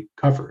supposed to be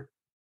covered,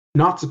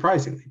 not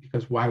surprisingly,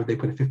 because why would they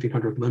put a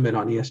 1,500 limit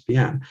on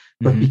ESPN?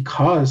 But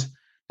because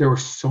there were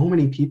so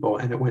many people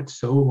and it went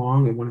so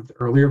long in one of the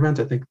earlier events,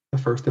 I think the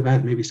first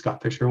event, maybe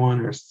Scott Fisher won,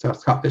 or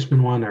Scott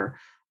Fishman won, or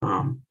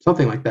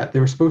something like that. They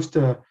were supposed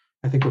to,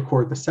 I think,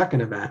 record the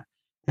second event,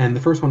 and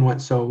the first one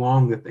went so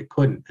long that they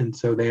couldn't. And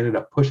so they ended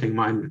up pushing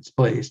mine in its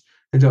place.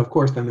 And so, of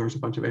course, then there was a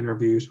bunch of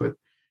interviews with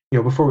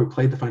before we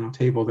played the final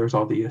table, there's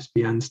all the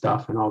ESPN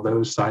stuff and all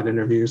those side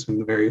interviews and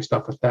the various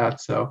stuff with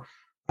that. So,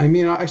 I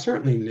mean, I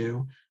certainly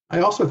knew. I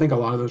also think a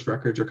lot of those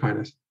records are kind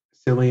of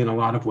silly in a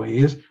lot of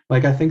ways.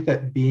 Like, I think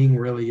that being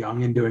really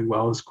young and doing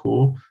well is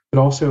cool, but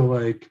also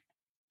like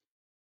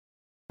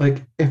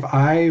if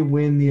I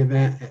win the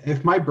event,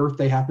 if my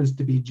birthday happens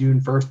to be June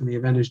 1st and the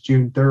event is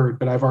June 3rd,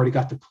 but I've already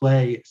got to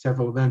play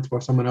several events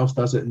while someone else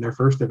does it in their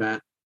first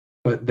event,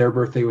 but their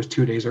birthday was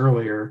 2 days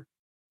earlier,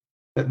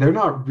 that they're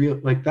not real,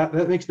 like that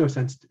makes no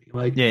sense to me.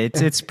 Like, yeah,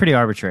 it's pretty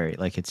arbitrary.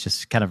 Like, it's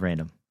just kind of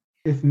random.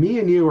 If me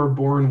and you are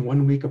born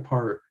 1 week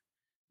apart,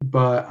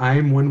 but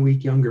I'm 1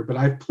 week younger, but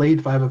I've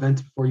played 5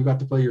 events before you got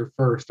to play your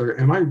first, or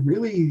am I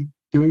really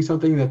doing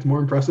something that's more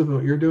impressive than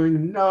what you're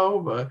doing? No,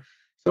 but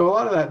so a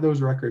lot of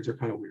those records are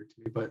kind of weird to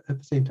me, but at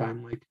the same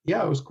time, like,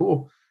 yeah, it was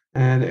cool.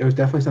 And it was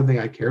definitely something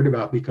I cared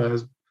about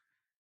because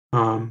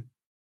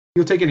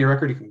you'll take any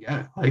record you can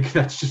get. Like,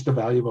 that's just a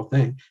valuable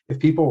thing. If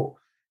people,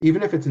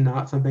 even if it's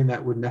not something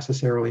that would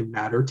necessarily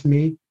matter to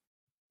me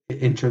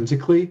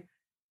intrinsically,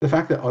 the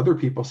fact that other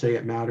people say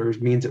it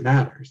matters means it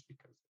matters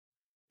because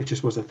it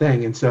just was a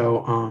thing. And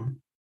so,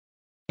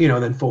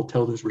 then Full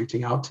Tilt is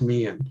reaching out to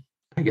me and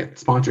I get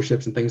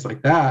sponsorships and things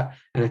like that.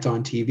 And it's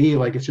on TV,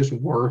 like, it's just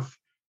worth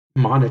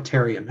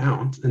monetary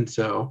amount. And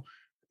so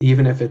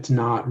even if it's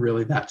not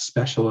really that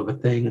special of a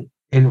thing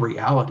in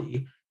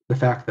reality, the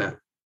fact that,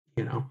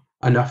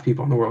 enough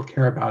people in the world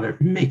care about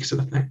it makes it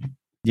a thing.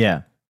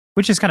 Yeah.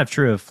 Which is kind of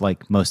true of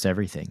like most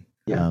everything.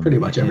 Yeah. Pretty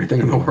much everything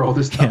in the world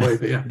is that way,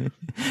 but yeah.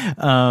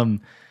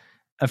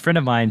 A friend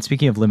of mine,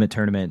 speaking of limit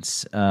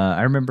tournaments,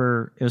 I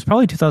remember it was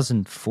probably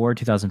 2004,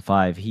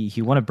 2005.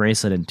 He won a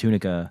bracelet in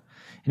Tunica,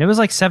 and it was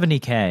like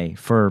 $70K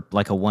for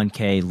like a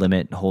 1K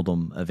limit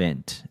hold'em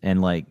event.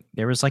 And like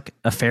there was like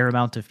a fair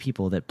amount of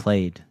people that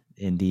played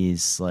in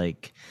these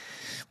like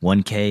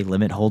 1K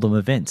limit hold'em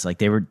events.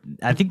 Like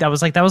I think that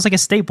was like a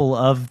staple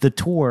of the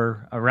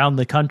tour around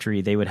the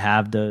country. They would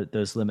have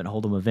those limit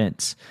hold'em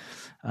events.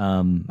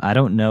 I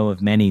don't know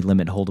of many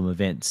limit hold'em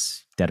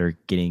events that are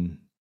getting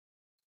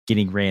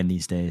ran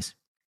these days.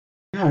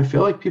 Yeah, I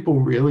feel like people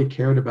really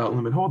cared about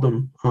limit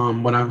hold'em.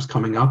 When I was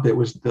coming up, it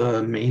was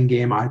the main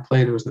game I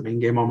played. It was the main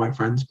game all my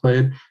friends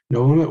played.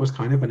 No limit was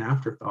kind of an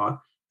afterthought,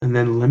 and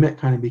then limit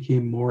kind of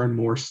became more and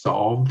more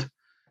solved,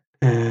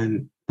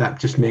 and that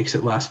just makes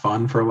it less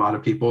fun for a lot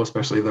of people,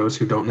 especially those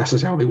who don't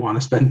necessarily want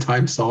to spend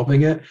time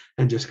solving it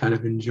and just kind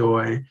of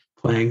enjoy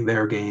playing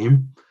their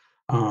game.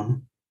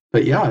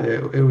 But yeah,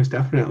 it was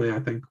definitely, I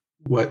think,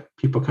 what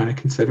people kind of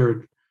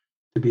considered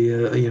to be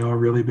a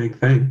really big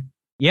thing.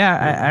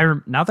 Yeah, I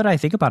now that I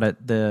think about it,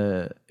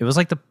 it was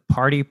like the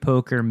Party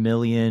Poker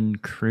Million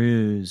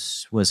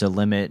Cruise was a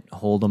limit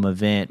hold'em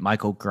event.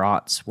 Michael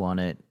Grotz won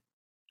it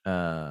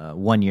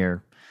 1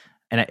 year,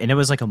 and it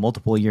was like a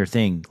multiple year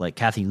thing. Like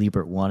Kathy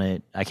Liebert won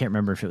it. I can't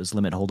remember if it was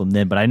limit hold'em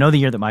then, but I know the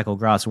year that Michael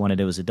Grotz won it,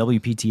 it was a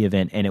WPT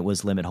event and it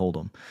was limit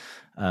hold'em,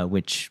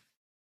 which,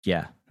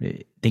 yeah,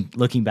 I think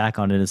looking back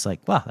on it, it's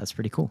like, wow, that's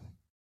pretty cool.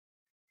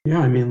 Yeah,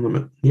 I mean,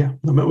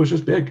 limit was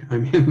just big. I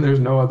mean, there's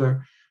no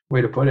other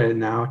way to put it.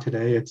 Now,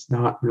 today, it's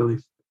not really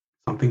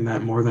something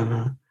that more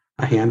than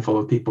a handful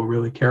of people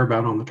really care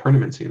about on the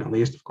tournament scene, at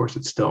least. Of course,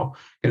 it's still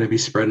going to be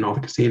spread in all the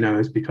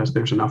casinos because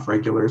there's enough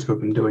regulars who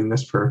have been doing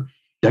this for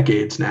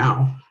decades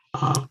now.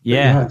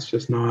 It's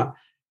just not,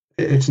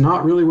 it's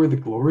not really where the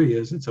glory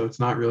is. And so it's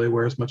not really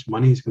where as much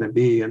money is going to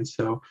be. And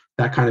so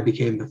that kind of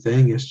became the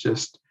thing. It's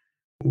just,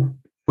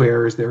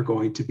 where is there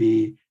going to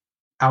be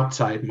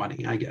outside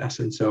money, I guess.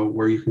 And so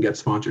where you can get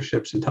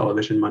sponsorships and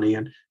television money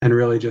and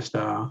really just,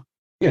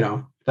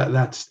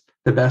 that's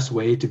the best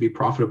way to be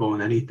profitable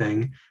in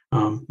anything,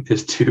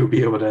 is to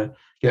be able to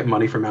get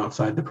money from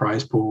outside the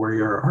prize pool where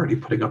you're already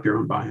putting up your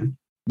own buy-in.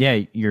 Yeah,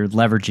 you're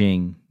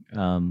leveraging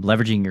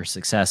your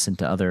success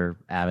into other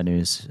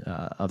avenues,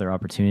 other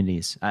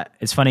opportunities.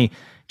 It's funny,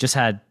 just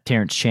had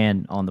Terrence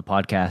Chan on the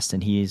podcast,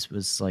 and he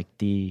was like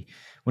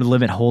one of the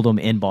limit hold'em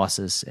in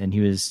bosses, and he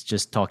was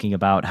just talking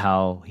about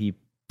how he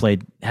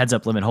played heads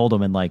up limit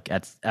hold'em, and like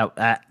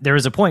there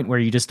was a point where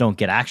you just don't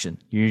get action.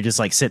 You just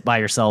like sit by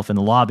yourself in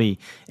the lobby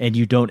and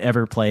you don't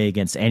ever play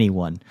against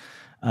anyone.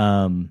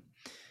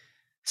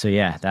 So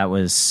yeah, that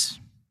was,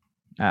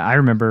 I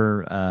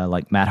remember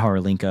like Matt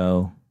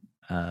Horolenko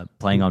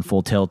playing on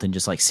Full Tilt and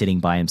just like sitting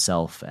by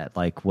himself at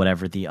like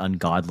whatever the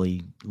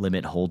ungodly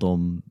limit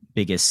hold'em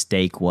biggest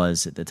stake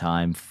was at the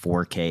time,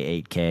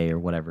 4K, 8K or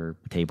whatever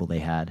table they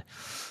had.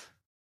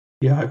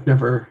 Yeah, I've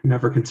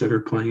never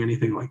considered playing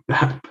anything like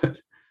that, but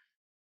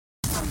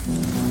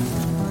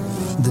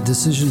the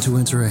decision to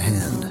enter a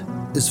hand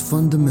is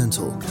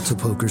fundamental to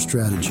poker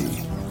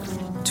strategy.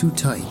 Too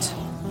tight,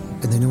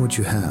 and they know what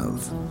you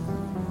have.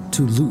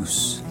 Too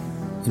loose,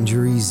 and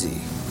you're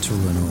easy to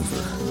run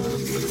over.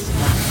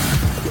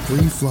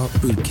 Pre-Flop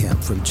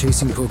Bootcamp from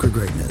Chasing Poker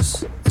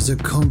Greatness is a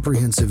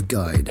comprehensive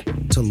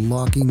guide to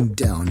locking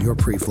down your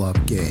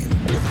pre-flop game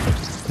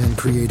and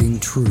creating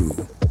true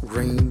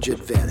range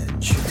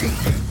advantage.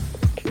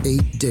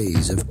 8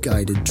 days of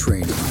guided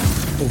training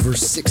over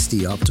 60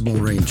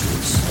 optimal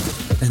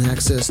ranges, and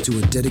access to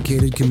a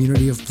dedicated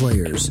community of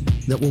players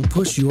that will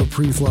push your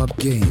pre-flop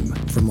game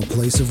from a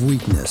place of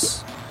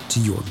weakness to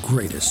your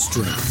greatest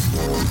strength.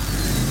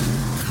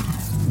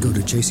 Go to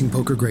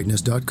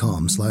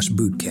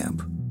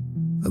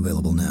chasingpokergreatness.com/bootcamp.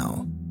 Available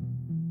now.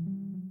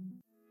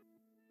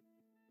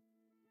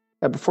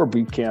 Before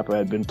boot camp, I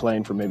had been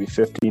playing for maybe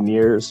 15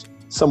 years,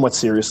 somewhat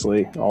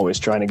seriously, always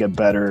trying to get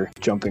better,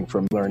 jumping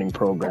from learning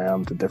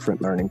program to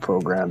different learning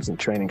programs and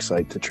training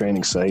site to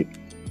training site.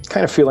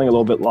 Kind of feeling a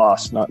little bit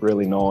lost, not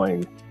really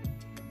knowing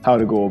how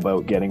to go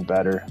about getting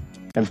better.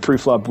 And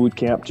pre-flop boot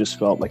camp just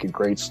felt like a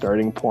great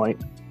starting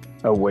point,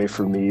 a way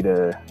for me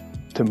to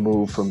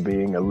move from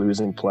being a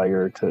losing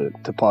player to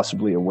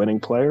possibly a winning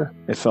player.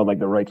 It felt like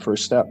the right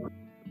first step.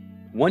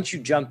 Once you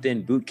jumped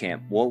in boot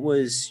camp, what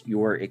was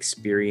your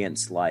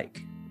experience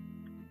like?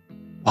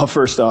 Well,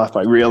 first off,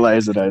 I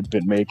realized that I'd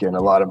been making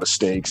a lot of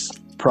mistakes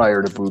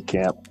prior to boot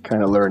camp,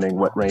 kind of learning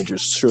what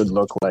ranges should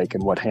look like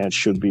and what hands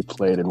should be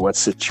played in what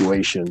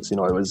situations.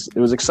 It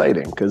was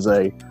exciting because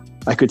I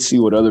could see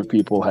what other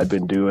people had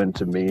been doing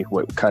to me,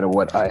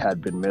 what I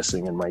had been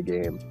missing in my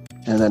game.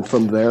 And then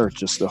from there,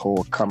 just the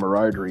whole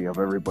camaraderie of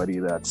everybody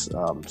that's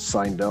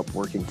signed up,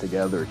 working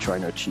together,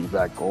 trying to achieve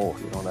that goal.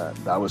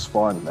 That was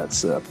fun.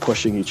 That's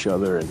pushing each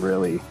other and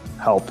really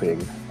helping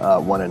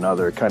one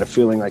another, kind of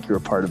feeling like you're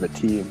a part of a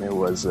team. It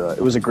was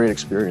a great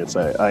experience.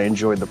 I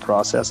enjoyed the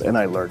process and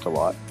I learned a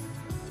lot.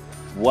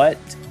 What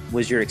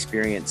was your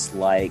experience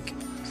like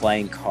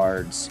playing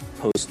cards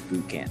post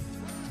boot camp?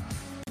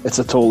 It's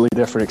a totally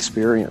different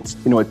experience.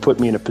 It put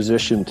me in a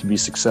position to be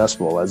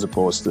successful as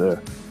opposed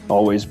to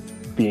always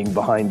being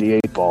behind the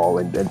eight ball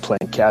and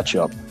playing catch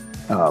up.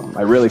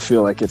 I really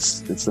feel like it's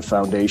the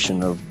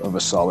foundation of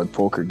a solid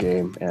poker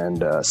game.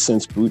 And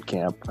since boot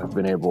camp, I've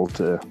been able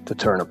to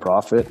turn a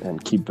profit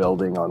and keep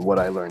building on what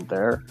I learned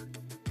there.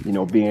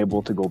 Being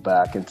able to go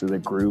back into the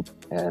group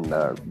and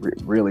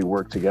really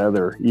work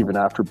together even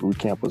after boot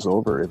camp was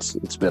over.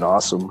 It's been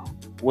awesome.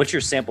 What's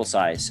your sample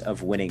size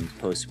of winning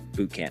post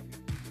boot camp?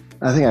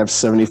 I think I have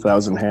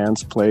 70,000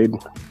 hands played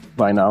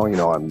by now.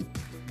 I'm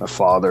a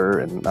father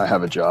and I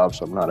have a job,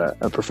 so I'm not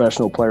a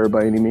professional player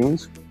by any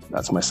means.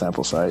 That's my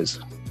sample size.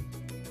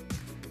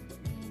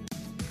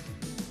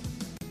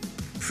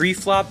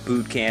 Pre-flop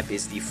Bootcamp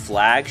is the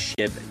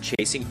flagship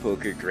Chasing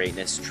Poker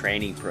Greatness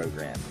training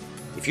program.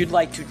 If you'd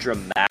like to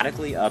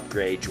dramatically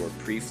upgrade your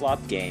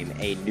pre-flop game,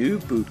 a new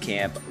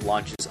bootcamp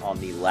launches on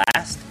the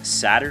last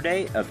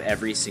Saturday of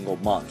every single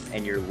month,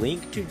 and your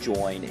link to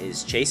join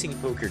is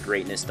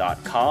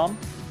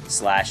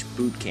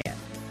chasingpokergreatness.com/bootcamp.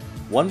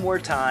 One more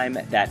time,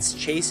 that's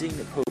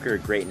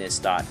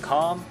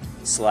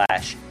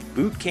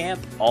chasingpokergreatness.com/bootcamp,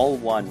 all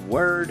one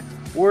word,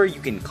 or you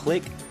can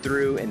click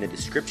through in the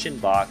description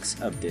box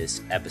of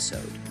this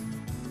episode.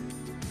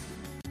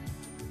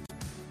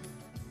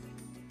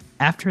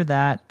 After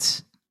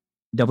that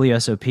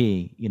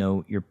WSOP,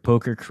 your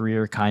poker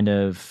career kind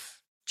of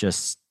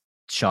just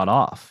shot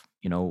off.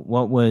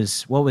 What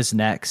was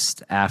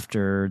next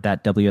after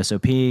that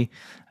WSOP?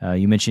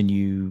 You mentioned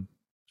you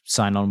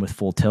signed on with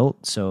Full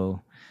Tilt,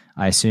 so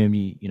I assume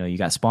you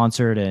got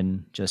sponsored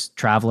and just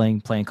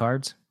traveling, playing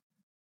cards?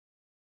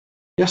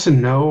 Yes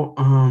and no.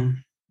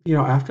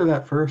 After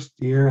that first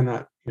year and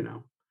that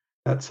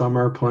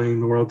summer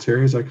playing the World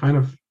Series, I kind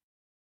of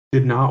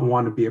did not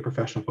want to be a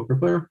professional poker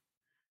player.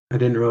 I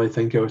didn't really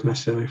think it was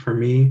necessarily for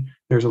me.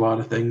 There's a lot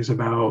of things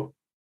about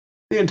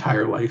the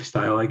entire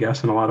lifestyle, I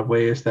guess, in a lot of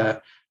ways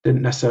that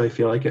didn't necessarily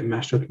feel like it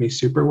meshed with me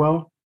super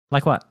well.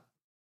 Like what?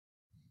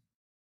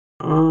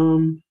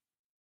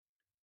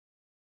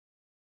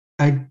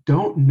 I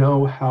don't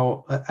know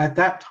how, at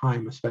that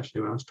time,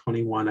 especially when I was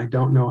 21, I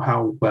don't know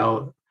how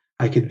well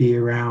I could be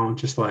around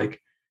just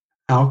like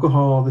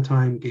alcohol all the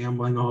time,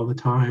 gambling all the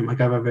time.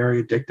 Like I have a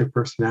very addictive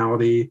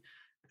personality,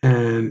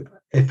 and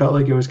it felt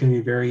like it was going to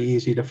be very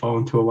easy to fall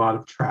into a lot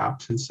of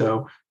traps. And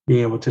so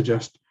being able to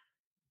just,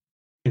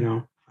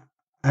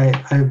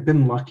 I've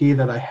been lucky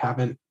that I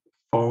haven't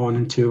fallen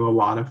into a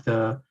lot of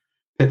the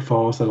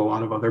pitfalls that a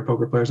lot of other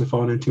poker players have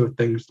fallen into with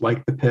things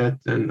like the pit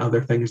and other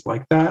things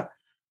like that.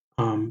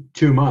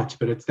 Too much,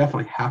 but it's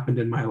definitely happened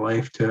in my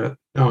life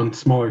on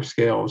smaller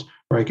scales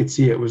where I could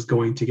see it was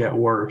going to get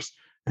worse.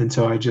 And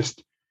so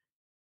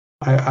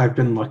I've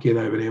been lucky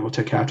that I've been able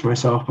to catch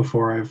myself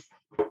before I've,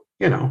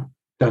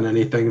 done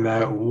anything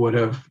that would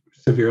have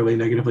severely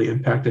negatively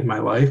impacted my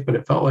life, but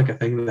it felt like a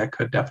thing that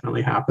could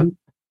definitely happen.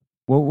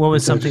 What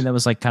was something that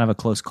was like kind of a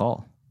close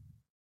call?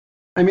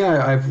 I mean,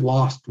 I've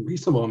lost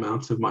reasonable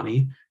amounts of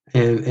money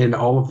in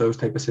all of those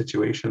type of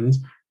situations,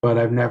 but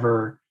I've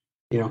never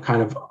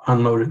kind of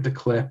unloaded the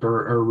clip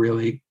or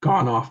really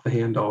gone off the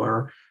handle,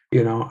 or,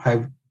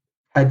 I've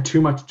had too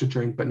much to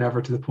drink, but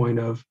never to the point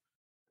of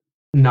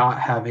not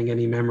having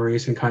any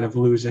memories and kind of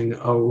losing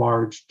a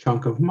large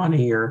chunk of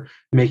money or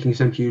making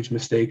some huge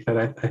mistake that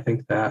I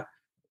think that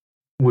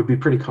would be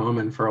pretty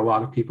common for a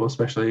lot of people,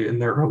 especially in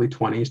their early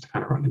 20s, to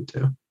kind of run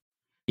into.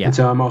 Yeah. And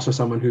so I'm also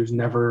someone who's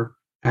never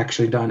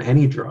actually done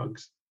any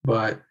drugs,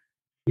 but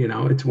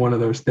it's one of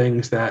those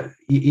things that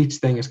each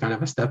thing is kind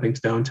of a stepping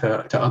stone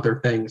to other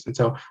things. And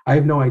so I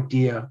have no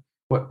idea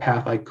what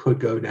path I could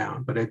go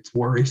down, but it's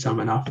worrisome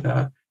enough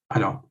that I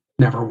don't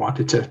never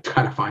wanted to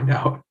kind of find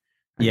out.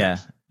 Yeah.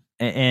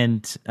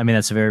 And I mean,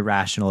 that's a very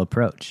rational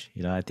approach.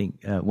 I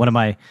think one of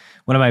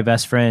my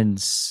best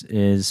friends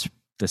is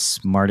the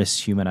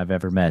smartest human I've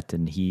ever met.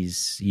 And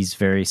he's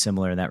very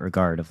similar in that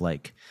regard of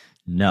like,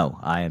 no,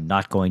 I am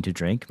not going to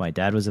drink. My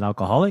dad was an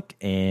alcoholic,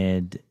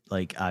 and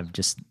like, I'm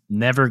just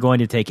never going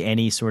to take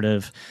any sort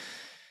of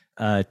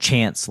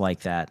chance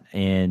like that.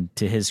 And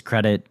to his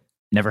credit,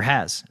 never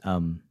has.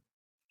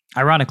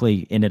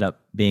 Ironically, ended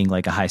up being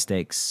like a high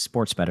stakes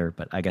sports bettor,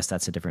 but I guess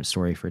that's a different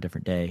story for a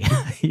different day.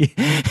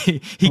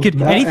 he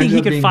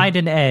could find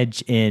an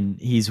edge in,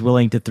 he's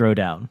willing to throw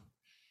down.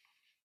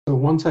 So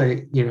once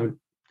I,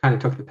 kind of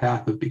took the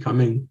path of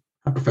becoming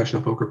a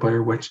professional poker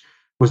player, which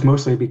was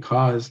mostly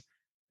because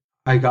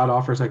I got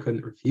offers I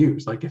couldn't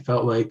refuse. Like, it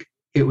felt like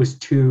it was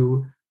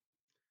too,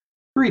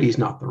 greedy is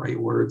not the right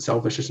word,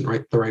 selfish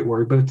isn't the right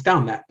word, but it's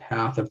down that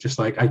path of just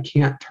like, I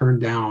can't turn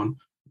down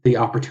the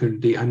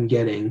opportunity I'm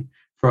getting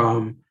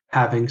from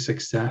having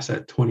success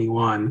at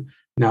 21,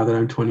 now that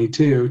I'm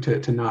 22,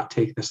 to not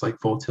take this like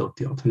full tilt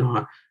deal, to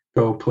not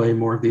go play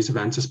more of these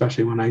events,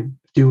 especially when I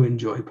do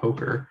enjoy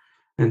poker.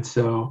 And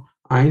so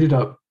I ended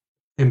up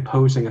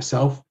imposing a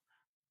self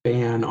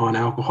ban on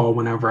alcohol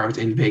whenever I was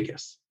in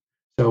Vegas.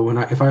 So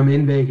if I'm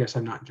in Vegas,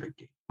 I'm not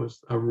drinking, was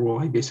a rule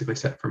I basically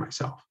set for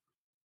myself.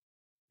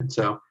 And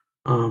so,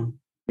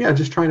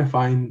 just trying to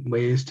find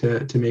ways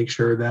to make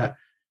sure that,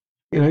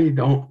 you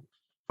don't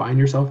find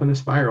yourself in a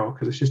spiral,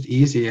 because it's just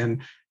easy.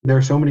 And there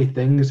are so many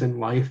things in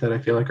life that I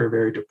feel like are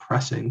very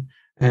depressing.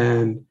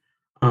 And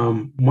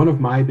one of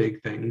my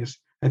big things,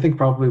 I think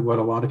probably what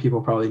a lot of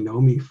people probably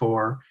know me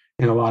for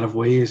in a lot of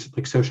ways,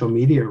 like social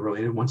media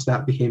related, once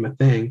that became a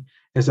thing,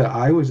 is that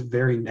I was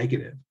very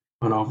negative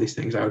on all these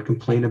things. I would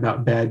complain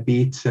about bad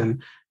beats,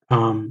 and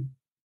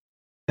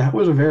that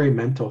was a very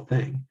mental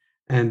thing.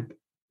 And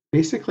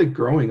basically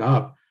growing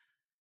up,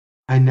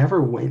 I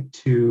never went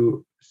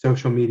to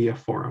social media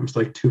forums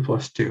like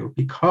 2+2,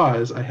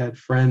 because I had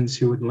friends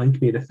who would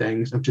link me to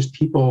things of just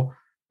people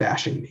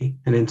bashing me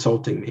and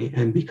insulting me.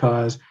 And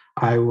because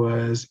I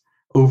was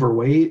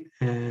overweight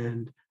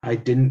and I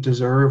didn't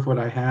deserve what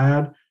I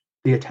had,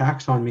 the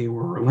attacks on me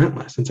were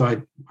relentless. And so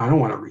I don't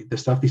want to read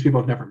this stuff. These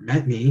people have never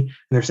met me, and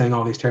they're saying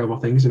all these terrible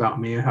things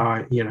about me, how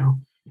I,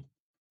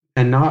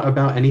 and not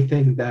about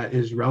anything that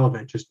is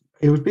relevant. Just,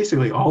 it was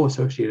basically all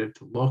associated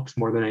to looks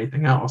more than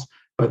anything else.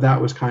 But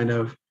that was kind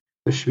of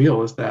the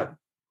spiel, is that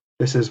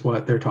this is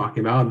what they're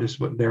talking about, and this is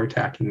what they're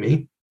attacking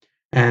me,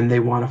 and they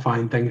want to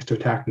find things to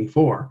attack me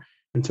for.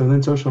 And so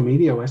then social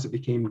media, as it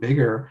became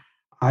bigger,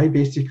 I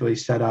basically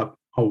set up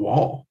a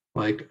wall,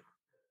 like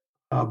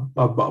a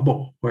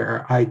bubble,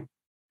 where I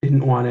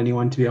didn't want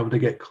anyone to be able to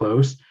get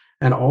close.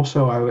 And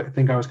also, I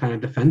think I was kind of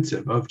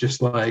defensive of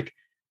just like,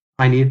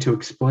 I need to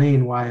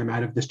explain why I'm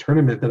out of this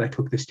tournament, that I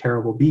took this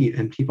terrible beat,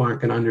 and people aren't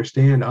going to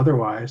understand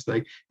otherwise,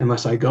 like,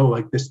 unless I go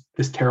like this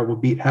terrible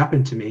beat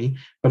happened to me.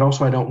 But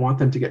also, I don't want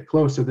them to get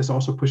close, so this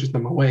also pushes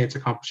them away. It's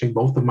accomplishing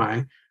both of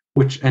my,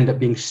 which end up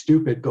being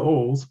stupid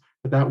goals.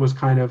 But that was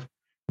kind of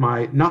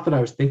my, not that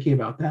I was thinking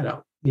about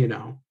that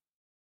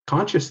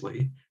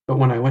consciously, but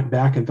when I went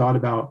back and thought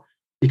about,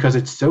 because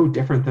it's so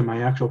different than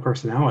my actual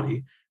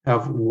personality,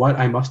 of what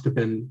I must have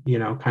been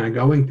kind of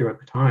going through at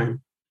the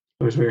time,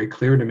 it was very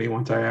clear to me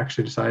once I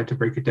actually decided to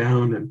break it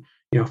down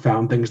and,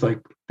 found things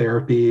like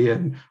therapy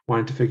and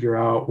wanted to figure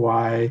out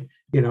why,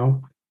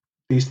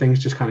 these things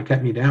just kind of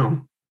kept me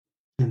down.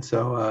 And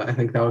so I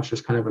think that was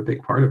just kind of a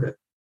big part of it.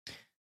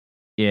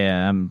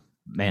 Yeah,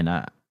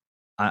 man,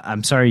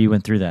 I'm sorry you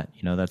went through that.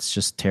 That's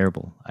just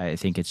terrible. I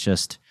think it's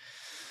just,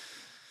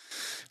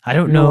 I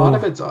don't know.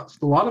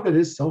 A lot of it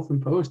is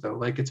self-imposed though.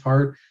 Like, it's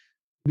hard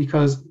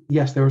because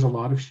yes, there was a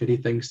lot of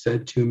shitty things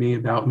said to me,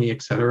 about me,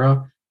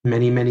 etc.,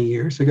 many, many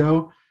years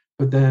ago.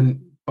 But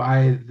then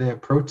by the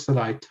approach that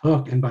I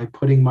took, and by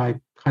putting my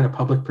kind of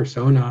public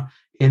persona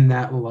in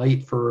that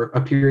light for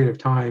a period of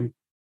time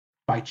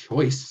by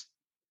choice,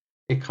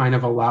 it kind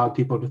of allowed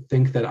people to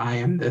think that I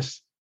am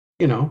this,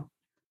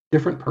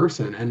 different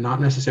person, and not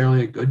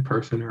necessarily a good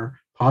person or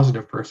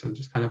positive person,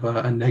 just kind of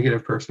a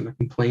negative person, a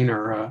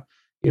complainer,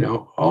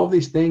 all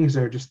these things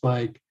are just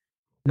like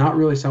not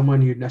really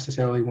someone you'd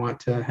necessarily want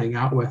to hang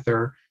out with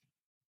or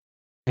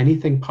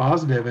anything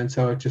positive. And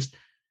so it just,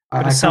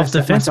 a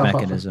self-defense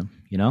mechanism,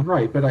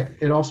 Right. But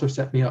it also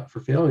set me up for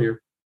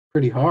failure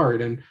pretty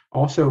hard, and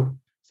also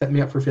set me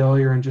up for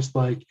failure. And just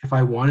like, if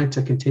I wanted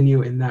to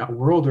continue in that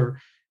world, or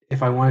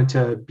if I wanted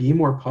to be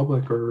more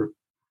public or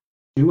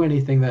do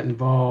anything that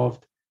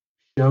involved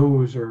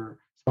shows or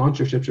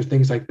sponsorships or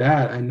things like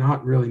that, I'm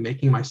not really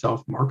making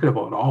myself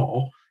marketable at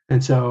all.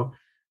 And so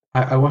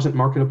I wasn't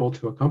marketable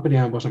to a company.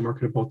 I wasn't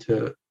marketable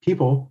to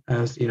people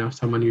as,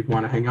 someone you'd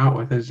want to hang out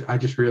with. As I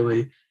just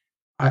really,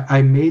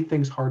 I made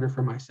things harder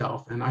for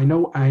myself. And I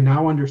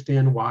now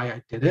understand why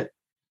I did it.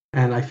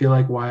 And I feel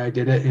like why I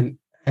did it, and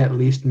at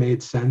least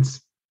made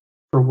sense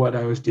for what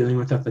I was dealing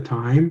with at the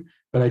time.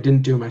 but I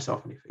didn't do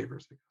myself any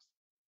favors, I guess.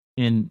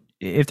 And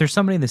if there's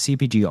somebody in the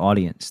CPG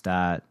audience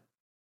that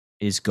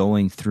is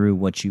going through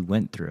what you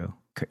went through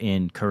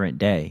in current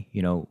day,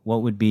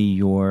 what would be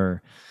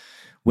your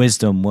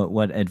wisdom?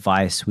 What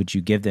advice would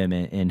you give them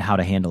in how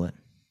to handle it?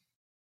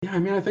 Yeah, I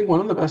mean, I think one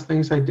of the best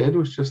things I did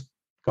was just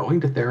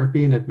going to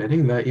therapy and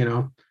admitting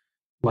that,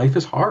 life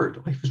is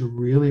hard. Life is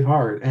really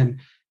hard. And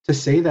to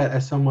say that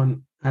as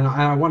someone, and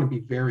I want to be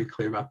very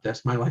clear about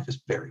this, my life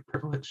is very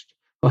privileged.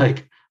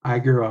 Like, I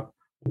grew up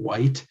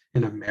white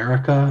in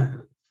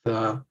America,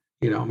 the,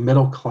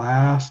 middle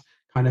class,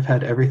 kind of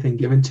had everything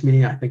given to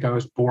me. I think I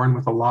was born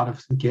with a lot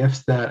of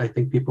gifts that I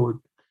think people would,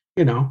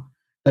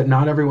 that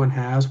not everyone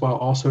has, while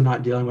also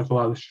not dealing with a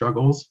lot of the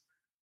struggles.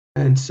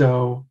 And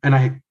so, and I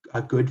had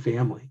a good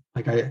family.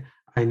 Like,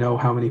 I know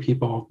how many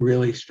people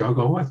really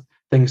struggle with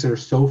things that are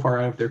so far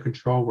out of their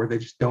control, where they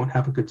just don't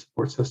have a good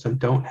support system,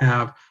 don't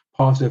have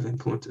positive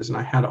influences. And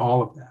I had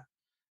all of that.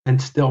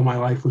 And still my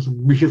life was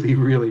really,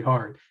 really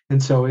hard.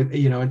 And so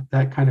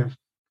that kind of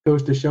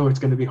goes to show it's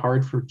going to be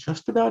hard for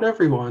just about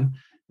everyone.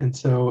 And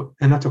so,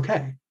 and that's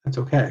okay. That's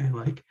okay.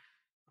 Like,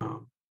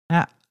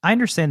 I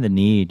understand the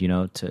need,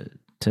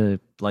 to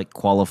like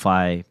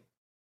qualify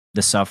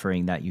the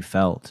suffering that you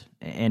felt.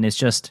 And it's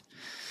just,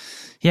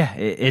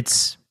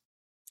 it's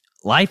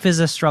life is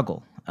a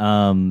struggle.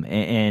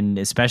 And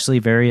especially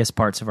various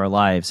parts of our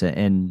lives.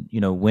 And,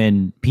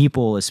 when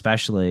people,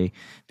 especially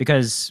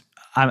because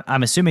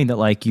I'm assuming that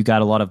like you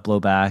got a lot of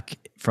blowback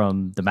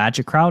from the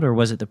Magic crowd, or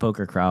was it the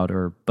poker crowd,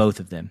 or both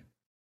of them?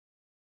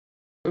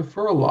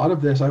 for a lot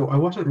of this, I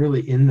wasn't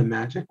really in the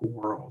Magic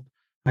world.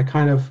 I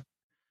kind of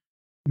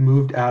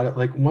moved out of,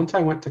 like, once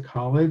I went to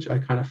college, I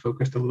kind of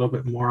focused a little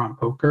bit more on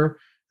poker.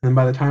 And then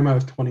by the time I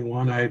was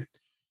 21, I,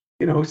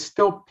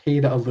 still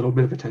paid a little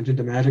bit of attention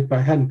to Magic, but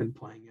I hadn't been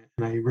playing it.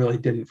 And I really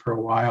didn't for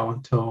a while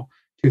until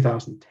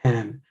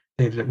 2010.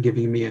 They ended up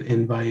giving me an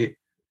invite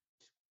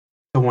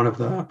to one of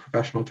the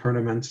professional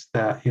tournaments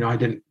that, I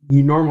didn't,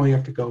 you normally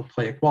have to go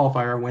play a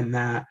qualifier, win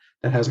that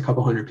has a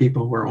couple hundred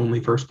people where only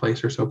first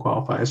place or so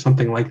qualifies,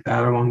 something like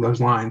that along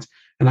those lines.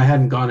 And I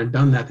hadn't gone and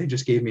done that. They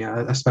just gave me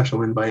a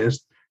special invite,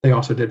 as they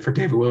also did for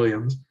David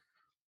Williams.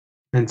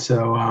 And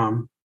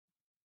so,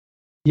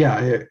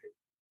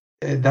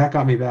 that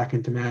got me back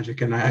into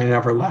Magic, and I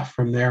never left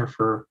from there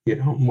for,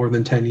 more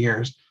than 10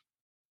 years.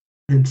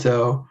 And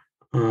so,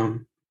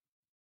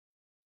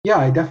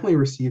 I definitely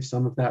received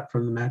some of that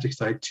from the Magic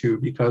side too,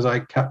 because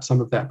I kept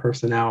some of that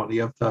personality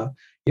of the,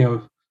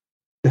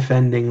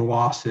 defending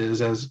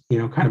losses as,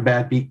 kind of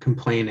bad beat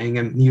complaining,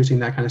 and using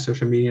that kind of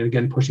social media and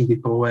again, pushing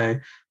people away.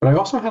 But I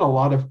also had a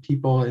lot of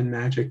people in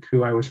Magic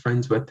who I was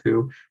friends with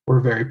who were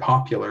very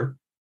popular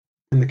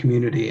in the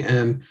community.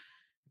 And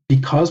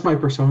because my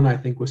persona, I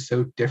think, was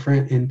so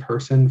different in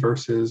person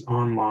versus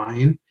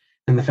online,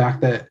 and the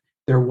fact that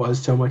there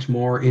was so much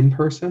more in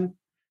person,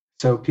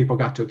 so people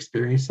got to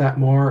experience that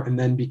more. And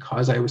then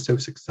because I was so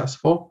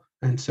successful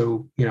and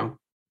so,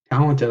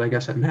 talented, I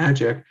guess, at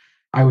Magic,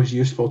 I was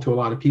useful to a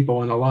lot of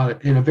people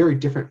in a very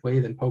different way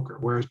than poker.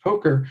 Whereas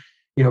poker,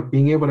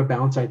 being able to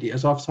bounce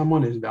ideas off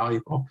someone is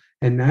valuable.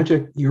 And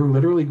Magic, you're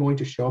literally going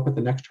to show up at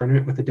the next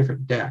tournament with a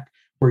different deck,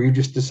 where you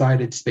just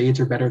decided spades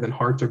are better than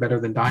hearts are better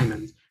than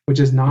diamonds, which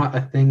is not a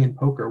thing in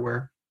poker,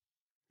 where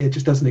it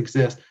just doesn't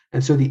exist.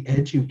 And so the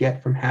edge you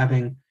get from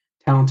having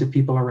talented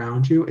people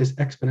around you is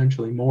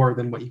exponentially more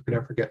than what you could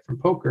ever get from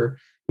poker.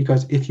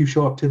 Because if you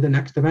show up to the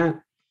next event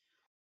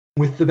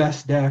with the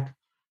best deck,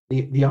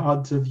 the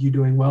odds of you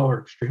doing well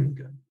are extremely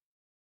good.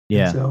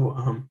 Yeah. And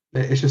so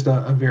it's just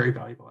a very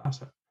valuable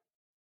asset.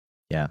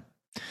 Yeah.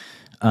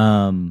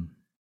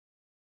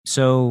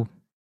 So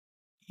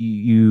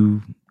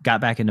you got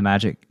back into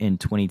Magic in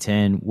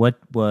 2010. What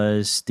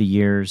was the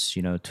years,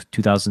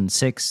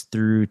 2006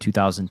 through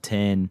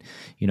 2010?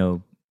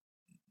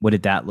 What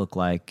did that look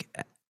like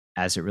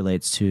as it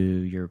relates to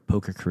your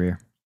poker career?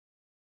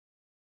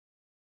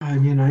 I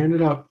mean, I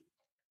ended up,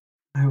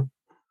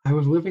 I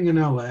was living in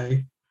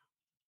LA.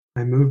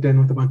 I moved in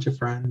with a bunch of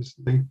friends.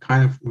 They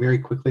kind of very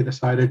quickly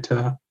decided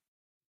to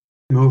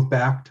move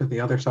back to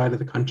the other side of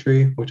the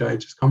country, which I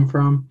had just come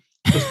from.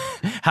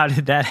 How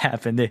did that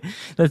happen?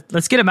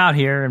 Let's get him out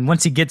here, and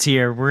once he gets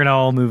here, we're gonna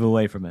all move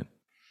away from him.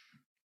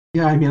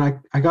 Yeah, I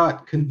mean, I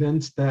got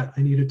convinced that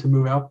I needed to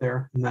move out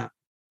there, and that,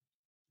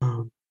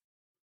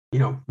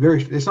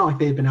 it's not like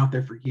they had been out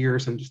there for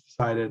years and just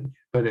decided,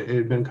 but it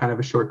had been kind of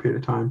a short period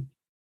of time,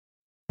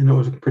 and it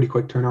was a pretty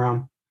quick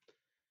turnaround.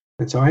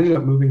 And so I ended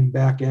up moving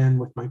back in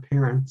with my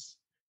parents.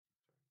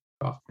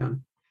 I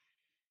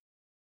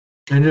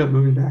ended up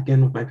moving back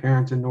in with my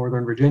parents in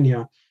Northern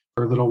Virginia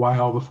for a little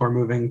while before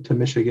moving to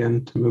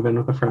Michigan to move in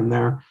with a friend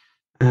there.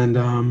 And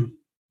I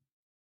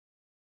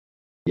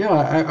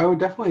would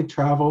definitely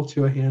travel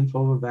to a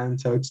handful of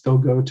events. I would still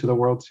go to the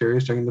World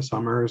Series during the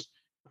summers.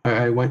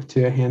 I went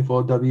to a handful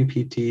of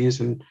WPTs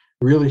and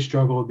really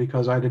struggled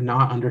because I did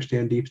not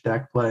understand deep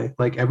stack play.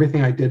 Like,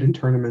 everything I did in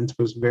tournaments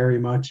was very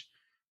much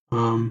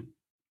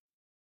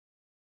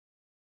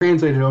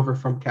translated over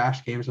from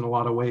cash games in a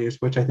lot of ways,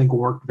 which I think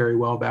worked very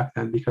well back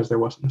then because there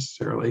wasn't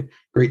necessarily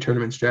great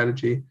tournament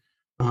strategy.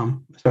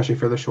 especially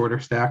for the shorter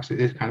stacks.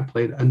 It kind of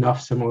played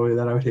enough similarly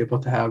that I was able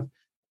to have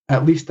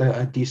at least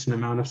a decent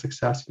amount of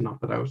success. Not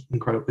that I was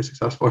incredibly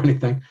successful or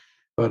anything,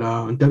 but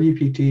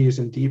WPTs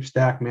and deep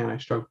stack, man, I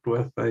struggled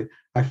with.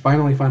 I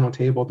finally final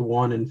tabled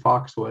one in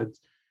Foxwoods,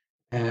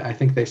 and I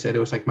think they said it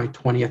was like my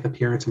 20th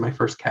appearance in my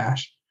first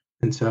cash.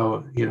 And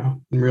so,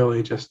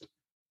 really just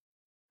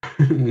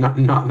not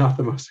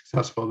the most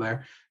successful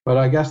there. But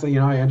I guess that,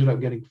 I ended up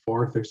getting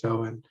fourth or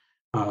so, and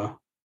I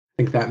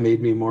think that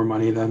made me more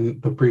money than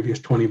the previous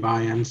 20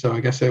 buy-ins. So I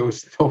guess it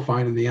was still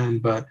fine in the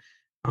end. But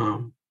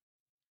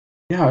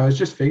yeah, I was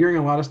just figuring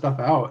a lot of stuff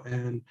out,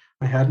 and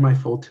I had my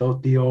Full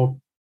Tilt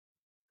deal.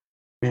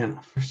 Man,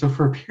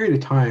 for a period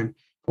of time,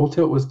 Full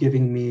Tilt was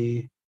giving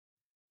me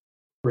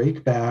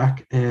break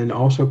back and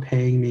also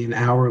paying me an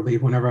hourly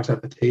whenever I was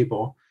at the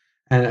table.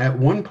 And at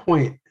one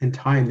point in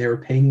time, they were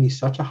paying me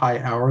such a high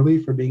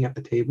hourly for being at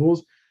the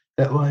tables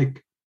that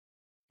like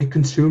it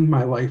consumed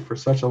my life for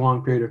such a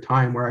long period of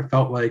time where I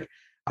felt like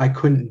I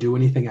couldn't do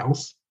anything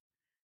else.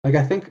 Like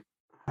I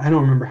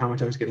don't remember how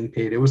much I was getting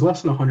paid. It was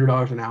less than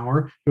 $100 an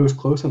hour. It was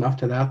close enough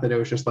to that it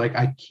was just like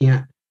I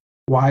can't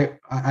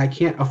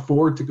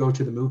afford to go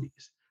to the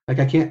movies. Like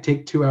I can't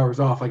take 2 hours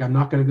off. Like I'm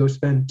not going to go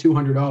spend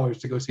 $200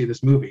 to go see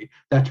this movie.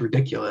 That's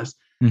ridiculous.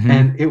 Mm-hmm.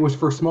 And it was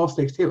for small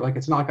stakes too. Like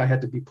it's not like I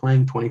had to be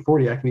playing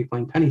 20-40. I can be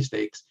playing penny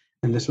stakes,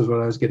 and this was what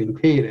I was getting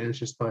paid. And it's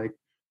just like,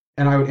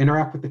 and I would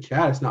interact with the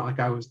chat. It's not like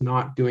I was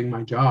not doing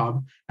my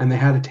job. And they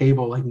had a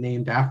table like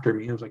named after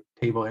me. It was like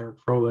Table Eric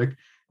Froelich,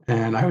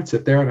 and I would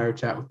sit there and I would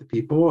chat with the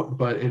people.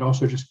 But it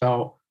also just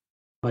felt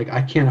like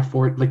I can't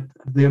afford, like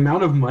the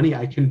amount of money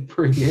I can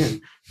bring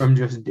in from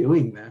just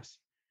doing this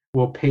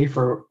will pay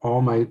for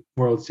all my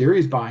World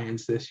Series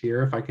buy-ins this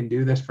year if I can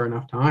do this for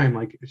enough time.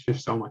 Like it's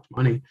just so much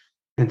money.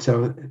 And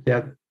so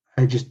that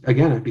I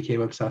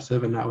became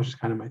obsessive, and that was just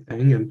kind of my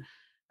thing. And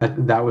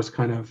that was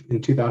kind of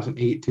in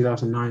 2008,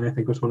 2009, I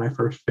think was when I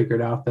first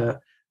figured out that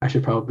I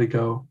should probably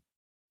go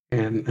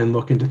and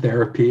look into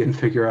therapy and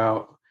figure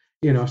out,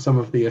 some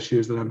of the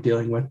issues that I'm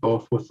dealing with,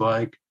 both with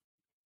like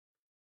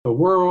the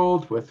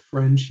world, with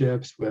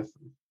friendships, with,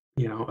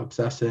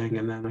 obsessing,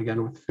 and then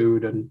again with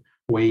food and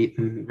weight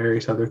and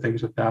various other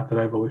things with that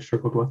I've always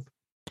struggled with.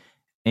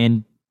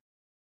 And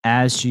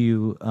as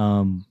you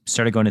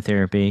started going to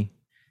therapy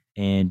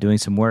and doing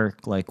some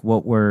work, like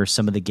what were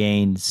some of the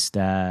gains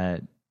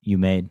that you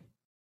made?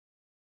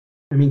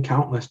 I mean,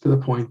 countless, to the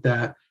point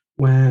that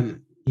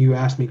when you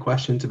ask me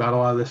questions about a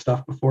lot of this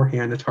stuff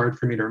beforehand, it's hard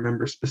for me to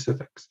remember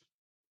specifics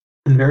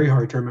and very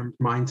hard to remember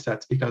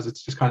mindsets because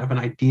it's just kind of an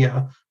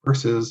idea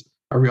versus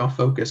a real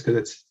focus,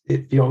 because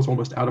it feels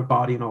almost out of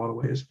body in a lot of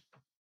ways.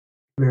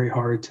 Very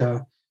hard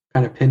to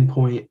kind of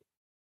pinpoint,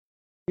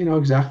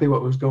 exactly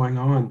what was going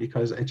on,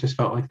 because it just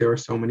felt like there were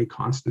so many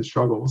constant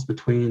struggles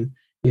between,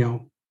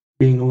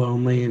 being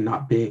lonely and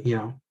not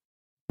being,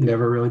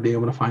 never really being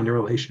able to find a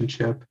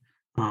relationship,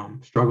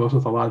 struggles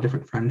with a lot of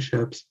different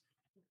friendships.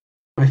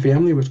 My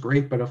family was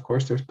great, but of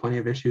course there's plenty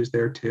of issues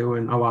there too.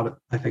 And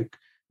I think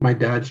my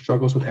dad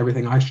struggles with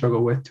everything I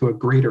struggle with to a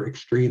greater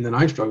extreme than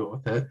I struggle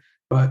with it,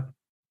 but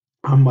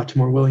I'm much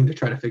more willing to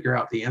try to figure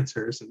out the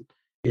answers. And,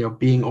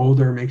 being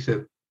older makes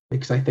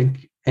I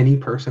think any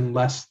person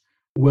less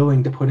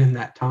willing to put in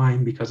that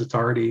time because it's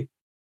already,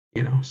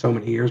 so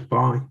many years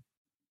by.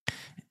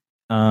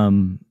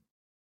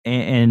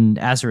 And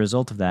as a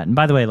result of that, and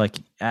by the way, like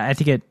I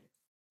think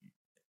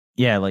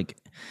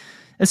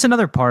it's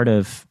another part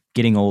of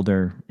getting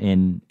older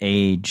in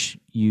age.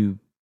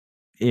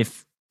 I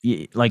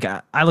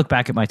look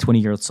back at my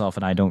 20-year-old self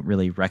and I don't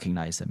really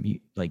recognize them. You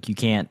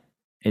can't.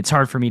 It's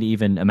hard for me to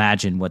even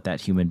imagine what that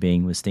human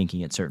being was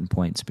thinking at certain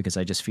points, because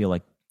I just feel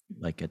like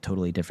a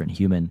totally different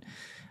human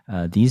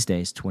these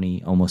days.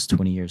 Almost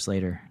 20 years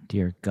later.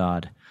 Dear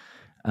God.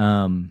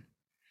 Now,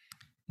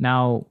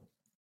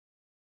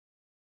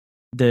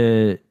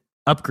 the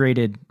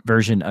upgraded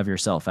version of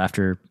yourself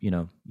after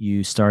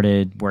you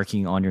started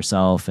working on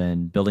yourself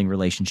and building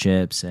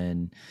relationships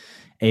and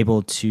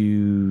able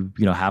to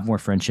have more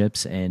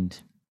friendships and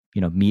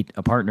meet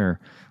a partner,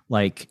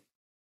 like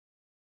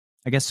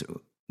I guess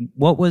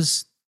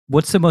what's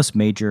the most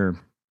major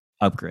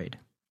upgrade?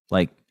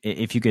 Like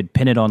if you could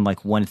pin it on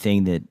like one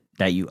thing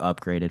that you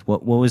upgraded,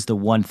 what was the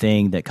one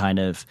thing that kind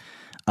of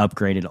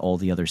upgraded all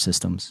the other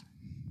systems?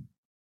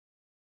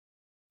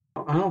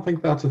 I don't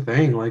think that's a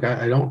thing. Like,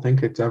 I don't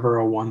think it's ever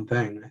a one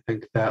thing. I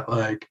think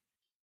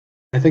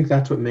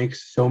that's what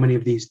makes so many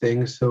of these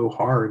things so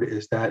hard,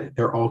 is that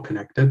they're all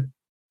connected.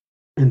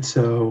 And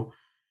so,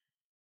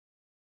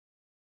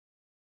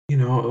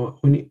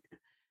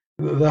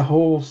 the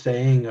whole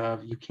saying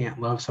of you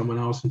can't love someone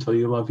else until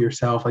you love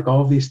yourself, like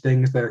all of these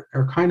things that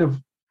are kind of,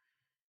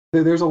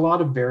 there's a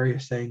lot of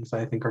various sayings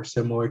I think are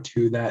similar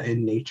to that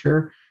in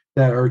nature,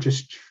 that are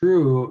just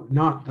true,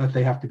 not that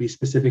they have to be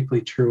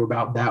specifically true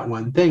about that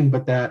one thing,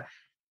 but that,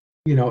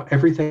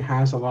 everything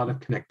has a lot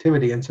of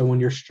connectivity. And so when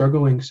you're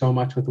struggling so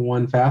much with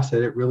one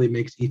facet, it really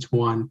makes each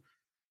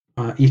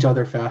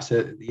other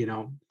facet,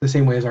 the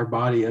same way as our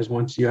body is.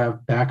 Once you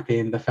have back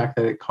pain, the fact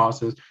that it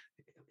causes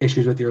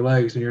issues with your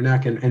legs and your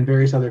neck and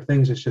various other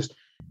things, it's just,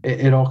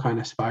 it all kind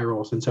of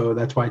spirals. And so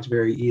that's why it's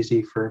very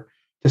easy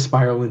to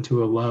spiral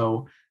into a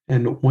low.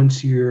 And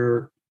once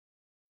you're,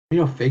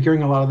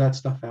 figuring a lot of that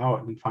stuff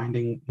out and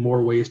finding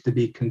more ways to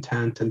be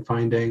content and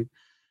finding,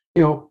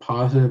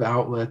 positive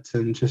outlets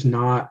and just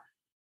not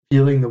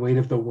feeling the weight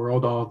of the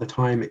world all the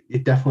time,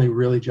 it definitely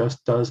really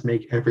just does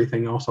make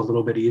everything else a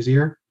little bit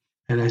easier.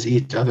 And as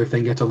each other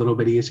thing gets a little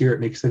bit easier, it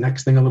makes the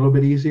next thing a little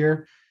bit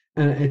easier.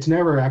 And it's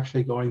never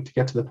actually going to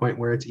get to the point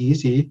where it's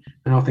easy.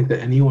 I don't think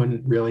that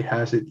anyone really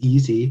has it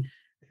easy.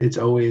 It's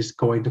always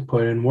going to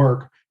put in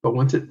work. But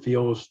once it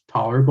feels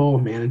tolerable,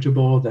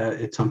 manageable, that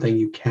it's something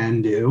you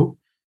can do,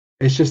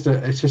 it's just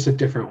a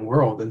different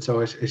world. And so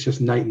it's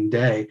just night and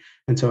day.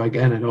 And so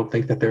again, I don't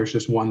think that there's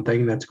just one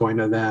thing that's going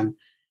to then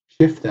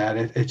shift that.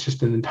 It's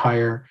just an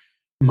entire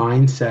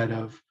mindset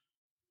of,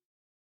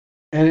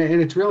 and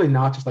it's really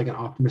not just like an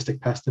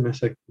optimistic,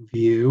 pessimistic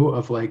view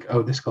of like,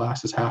 oh, this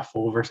glass is half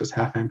full versus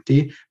half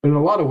empty. But in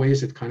a lot of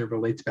ways, it kind of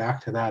relates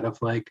back to that of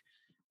like,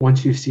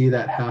 once you see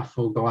that half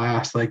full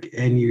glass, like,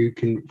 and you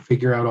can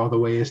figure out all the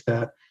ways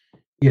that,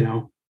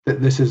 that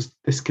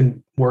this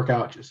can work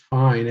out just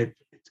fine.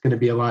 It's going to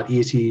be a lot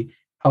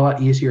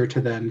easier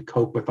to then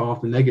cope with all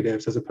of the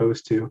negatives, as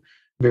opposed to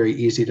very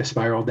easy to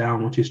spiral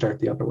down once you start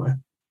the other way.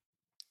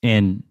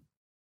 And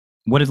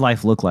what did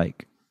life look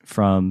like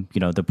from,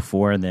 the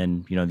before and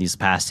then, these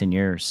past 10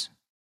 years?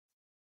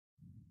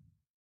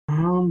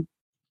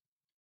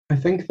 I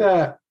think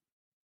that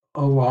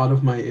a lot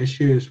of my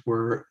issues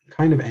were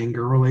kind of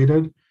anger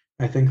related.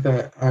 I think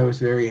that I was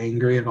very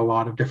angry at a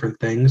lot of different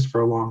things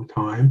for a long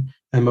time.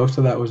 And most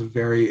of that was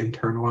very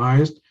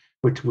internalized,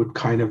 which would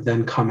kind of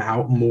then come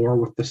out more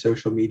with the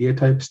social media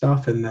type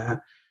stuff. And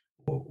that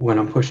when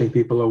I'm pushing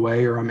people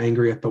away or I'm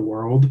angry at the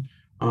world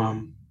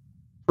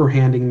for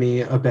handing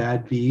me a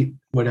bad beat,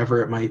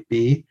 whatever it might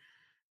be,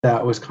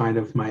 that was kind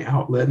of my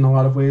outlet in a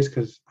lot of ways,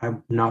 because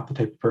I'm not the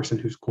type of person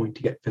who's going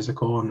to get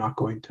physical. I'm not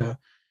going to,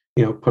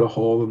 put a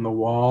hole in the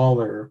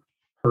wall or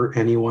hurt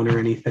anyone or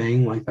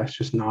anything. Like, that's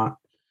just not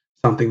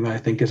something that I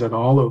think is at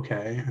all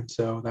okay. And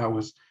so that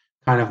was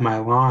kind of my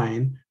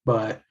line.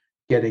 But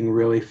getting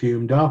really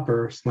fumed up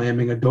or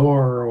slamming a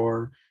door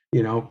or,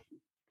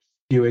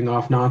 spewing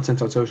off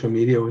nonsense on social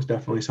media was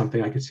definitely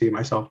something I could see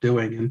myself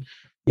doing.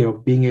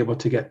 And, being able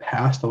to get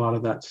past a lot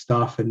of that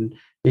stuff and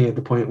being at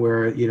the point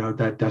where,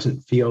 that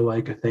doesn't feel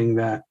like a thing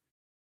that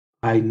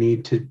I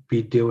need to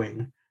be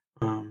doing.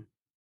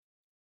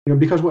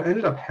 Because what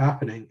ended up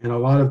happening, and a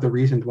lot of the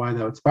reasons why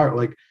that would spiral,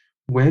 like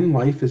when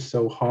life is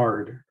so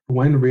hard,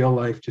 when real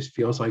life just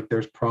feels like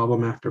there's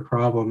problem after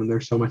problem and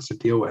there's so much to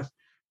deal with,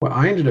 what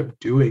I ended up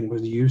doing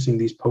was using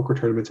these poker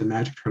tournaments and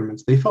Magic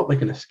tournaments. They felt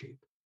like an escape.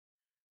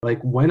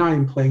 Like when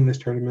I'm playing this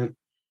tournament,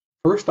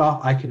 first off,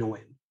 I can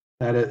win.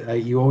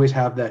 You always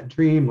have that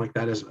dream, like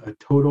that is a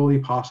totally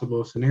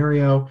possible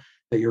scenario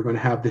that you're going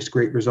to have this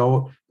great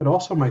result, but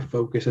also my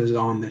focus is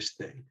on this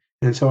thing.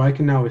 And so I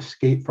can now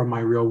escape from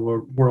my real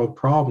world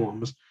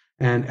problems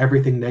and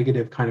everything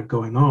negative kind of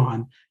going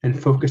on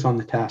and focus on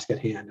the task at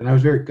hand. And I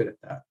was very good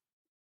at that.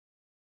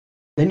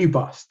 Then you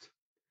bust.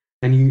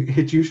 And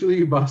it's usually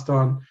you bust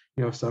on,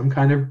 some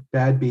kind of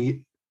bad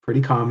beat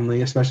pretty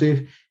commonly,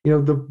 especially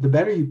if, the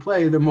better you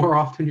play, the more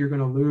often you're going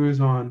to lose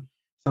on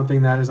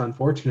something that is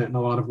unfortunate in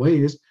a lot of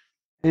ways.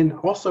 And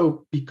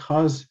also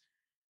because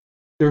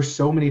there's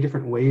so many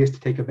different ways to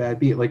take a bad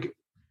beat, like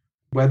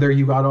whether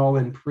you got all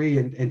in pre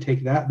and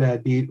take that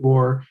bad beat,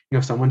 or,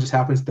 someone just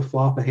happens to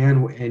flop a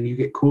hand and you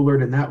get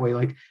coolered in that way.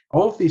 Like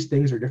all of these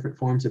things are different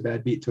forms of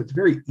bad beat. So it's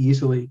very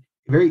easy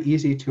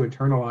to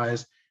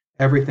internalize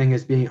everything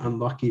as being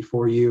unlucky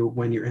for you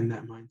when you're in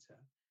that mindset.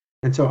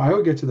 And so I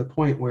would get to the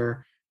point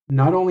where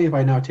not only have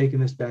I now taken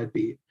this bad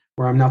beat,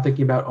 where I'm now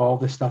thinking about all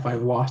the stuff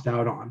I've lost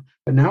out on,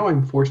 but now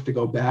I'm forced to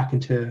go back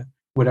into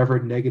whatever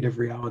negative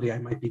reality I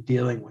might be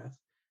dealing with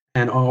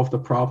and all of the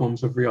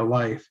problems of real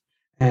life.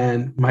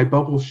 And my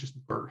bubbles just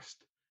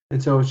burst.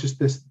 And so it's just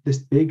this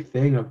big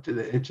thing of,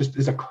 it just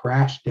is a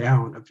crash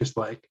down of just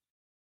like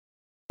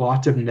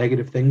lots of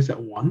negative things at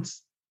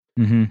once.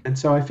 Mm-hmm. And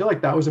so I feel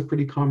like that was a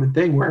pretty common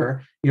thing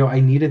where,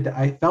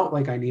 I felt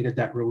like I needed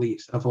that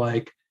release of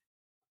like,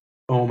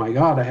 oh my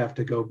God, I have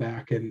to go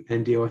back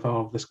and deal with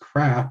all of this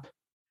crap.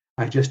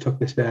 I just took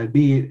this bad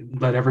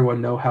beat, let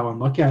everyone know how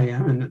unlucky I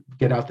am and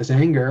get out this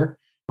anger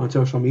on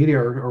social media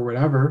or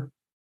whatever.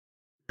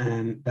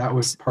 And that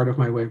was part of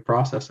my way of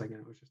processing it.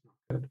 It was just not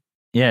good.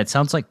 Yeah, it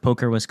sounds like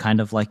poker was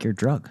kind of like your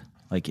drug.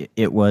 Like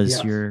it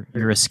was your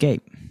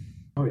escape.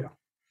 Oh yeah.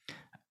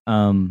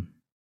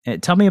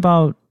 Tell me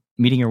about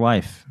meeting your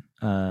wife,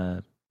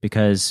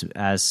 because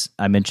as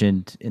I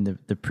mentioned in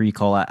the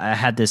pre-call, I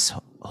had this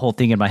whole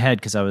thing in my head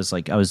because I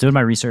was doing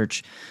my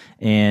research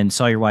and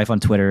saw your wife on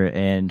Twitter,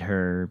 and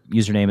her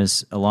username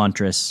is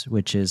Elantris,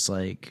 which is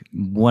like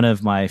one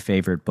of my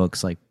favorite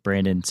books. Like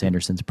Brandon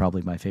Sanderson's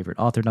probably my favorite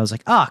author, and I was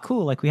like,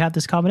 cool, like we have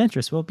this common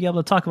interest, we'll be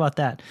able to talk about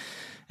that.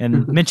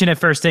 And mention it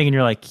first thing, and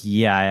you're like,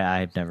 yeah,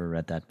 I've never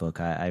read that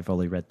book. I've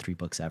only read 3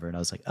 books ever. And I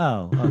was like,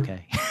 oh,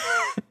 okay.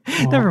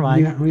 Never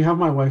mind. When you have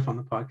my wife on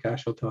the podcast,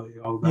 she'll tell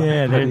you all about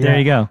Yeah, it. But there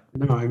you go.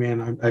 No, I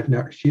mean, I've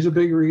never. She's a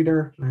big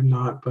reader. I'm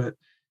not, but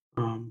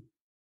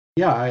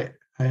yeah, I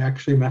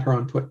actually met her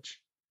on Twitch.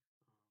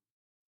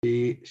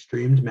 She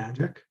streamed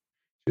Magic.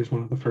 She was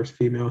one of the first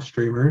female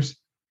streamers,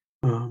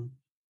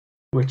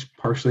 which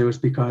partially was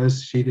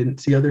because she didn't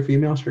see other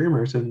female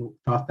streamers and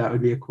thought that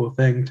would be a cool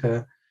thing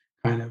to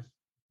kind of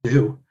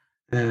do.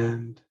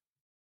 And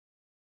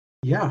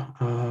yeah,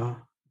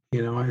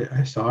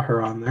 I saw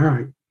her on there.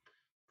 I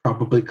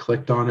probably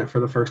clicked on it for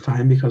the first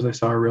time because I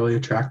saw a really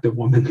attractive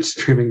woman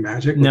streaming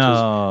Magic, which is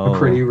a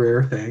pretty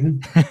rare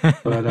thing.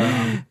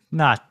 But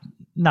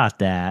not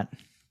that.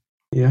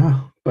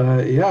 Yeah,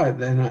 but yeah,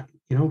 then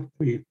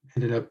we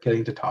ended up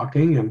getting to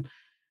talking, and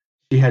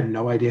she had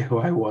no idea who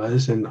I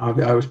was, and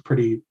I was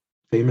pretty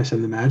famous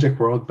in the Magic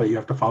world, but you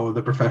have to follow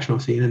the professional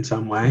scene in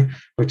some way,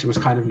 which was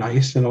kind of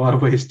nice in a lot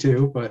of ways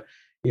too. But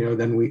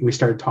then we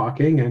started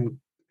talking and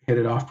hit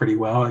it off pretty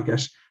well, I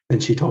guess. Then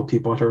she told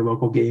people at her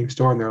local game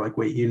store, and they're like,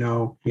 "Wait,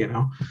 Ephro?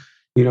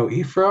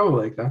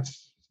 Like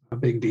that's a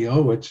big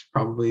deal," which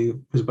probably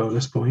was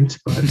bonus points,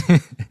 but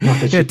not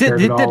that she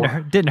cared at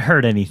all. Didn't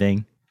hurt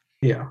anything.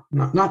 Yeah,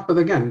 not. But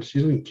again, she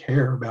didn't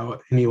care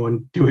about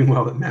anyone doing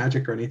well at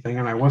Magic or anything,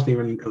 and I wasn't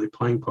even really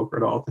playing poker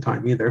at all at the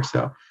time either.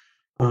 So,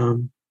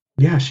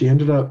 yeah, she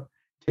ended up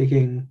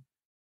taking,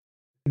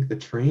 I think, the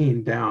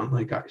train down.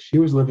 Like she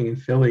was living in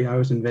Philly, I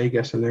was in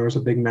Vegas, and there was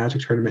a big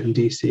Magic tournament in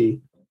DC.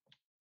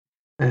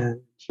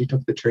 And she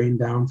took the train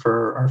down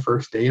for our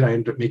first date. I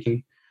ended up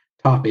making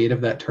top 8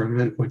 of that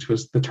tournament, which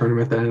was the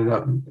tournament that ended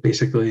up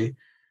basically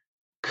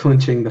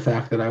clinching the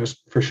fact that I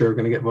was for sure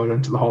going to get voted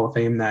into the Hall of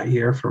Fame that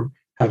year from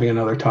having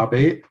another top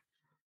 8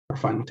 or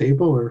final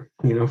table, or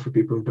for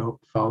people who don't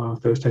follow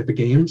those type of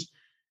games.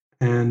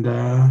 And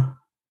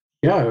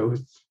yeah, it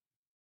was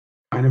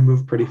kind of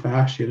moved pretty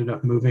fast. She ended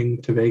up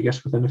moving to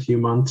Vegas within a few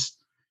months,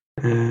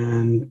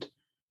 and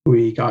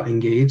we got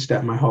engaged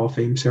at my Hall of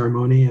Fame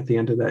ceremony at the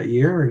end of that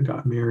year and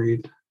got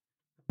married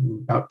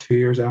about 2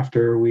 years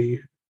after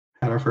we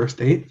had our first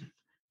date,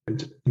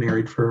 and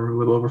married for a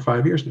little over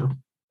 5 years now.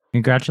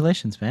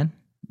 Congratulations, man.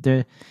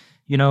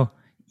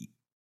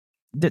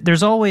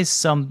 There's always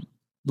some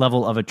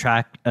level of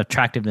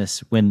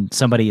attractiveness when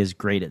somebody is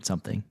great at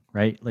something,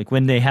 right? Like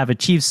when they have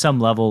achieved some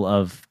level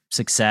of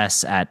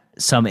success at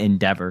some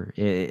endeavor.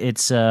 It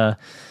says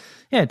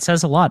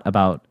a lot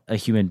about a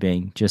human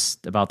being,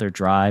 just about their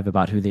drive,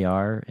 about who they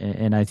are.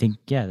 And I think,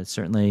 that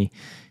certainly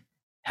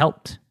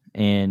helped.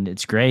 And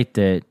it's great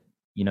that,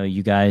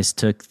 you guys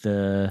took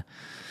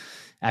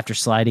after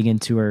sliding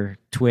into her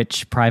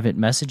Twitch private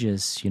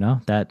messages,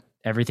 that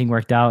everything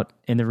worked out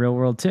in the real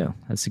world too.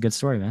 That's a good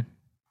story, man.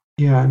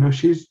 Yeah, no,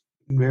 she's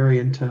very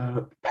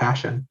into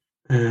passion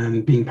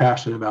and being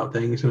passionate about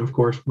things. And of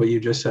course, what you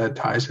just said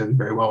ties in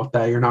very well with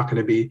that. You're not going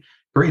to be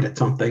great at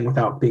something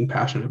without being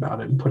passionate about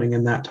it and putting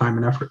in that time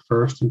and effort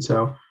first. And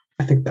so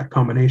I think that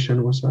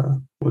combination was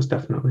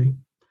definitely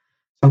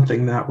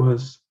something that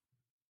was,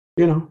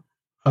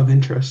 of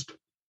interest.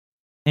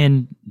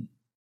 And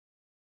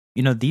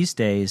these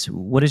days,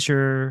 what does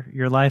your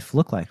life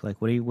look like? Like,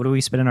 what are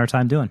we spending our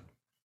time doing?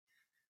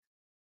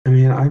 I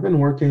mean, I've been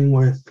working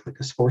with like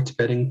a sports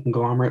betting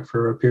conglomerate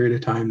for a period of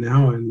time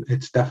now, and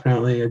it's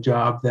definitely a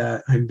job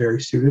that I'm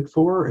very suited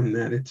for, and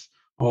that it's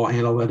all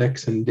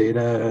analytics and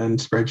data and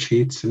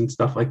spreadsheets and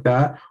stuff like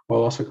that,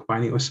 while also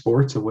combining it with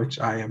sports, of which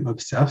I am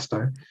obsessed.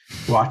 I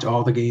watch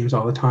all the games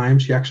all the time.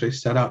 She actually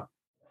set up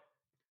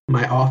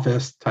my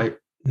office type,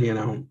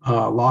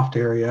 loft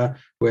area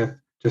with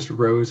just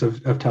rows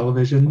of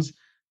televisions.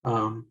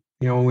 When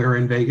we were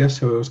in Vegas,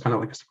 so it was kind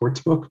of like a sports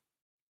book.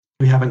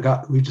 We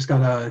just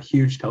got a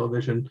huge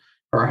television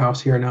for our house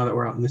here now that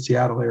we're out in the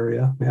Seattle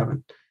area. We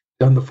haven't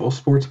done the full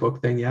sports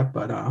book thing yet,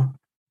 but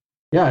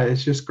yeah,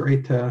 it's just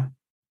great to,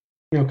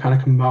 kind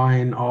of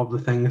combine all of the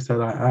things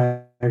that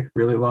I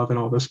really love in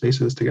all those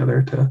spaces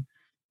together to,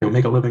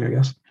 make a living, I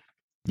guess.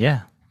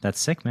 Yeah, that's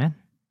sick, man.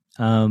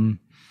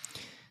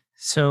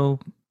 So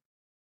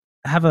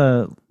I have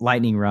a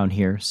lightning round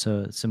here.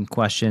 So some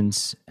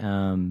questions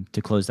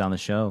to close down the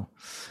show.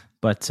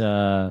 But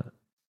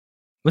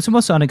what's the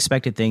most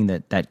unexpected thing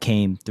that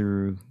came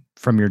through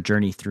from your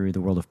journey through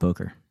the world of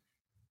poker?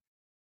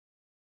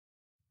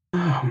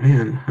 Oh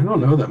man, I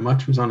don't know that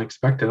much was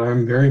unexpected.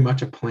 I'm very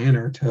much a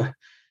planner to,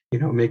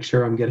 make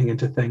sure I'm getting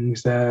into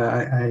things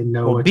that I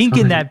know. Well, being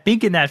in that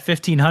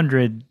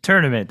 1500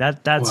 tournament,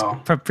 that's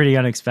pretty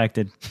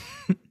unexpected.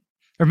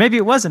 Or maybe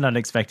it wasn't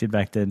unexpected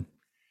back then.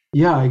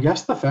 Yeah, I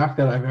guess the fact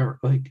that I've ever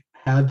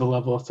had the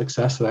level of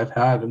success that I've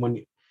had,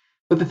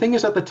 but the thing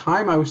is, at the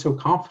time I was so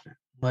confident.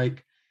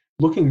 Like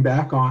looking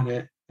back on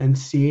it and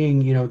seeing,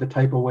 the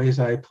type of ways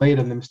I played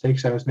and the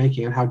mistakes I was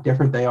making and how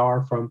different they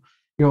are from,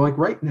 like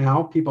right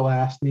now, people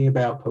ask me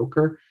about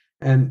poker,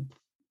 and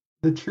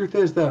the truth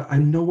is that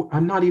I'm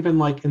not even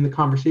like in the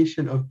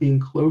conversation of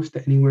being close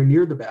to anywhere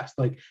near the best.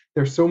 Like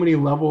there's so many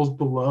levels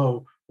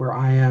below where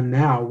I am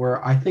now,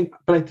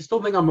 but I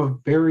still think I'm a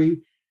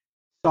very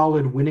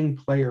solid winning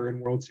player in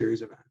World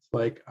Series events.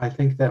 Like I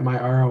think that my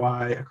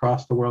ROI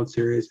across the World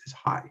Series is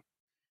high.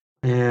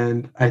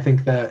 And I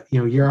think that,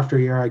 year after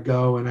year I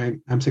go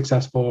and I'm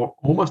successful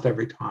almost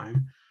every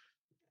time.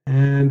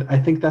 And I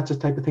think that's the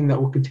type of thing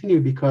that will continue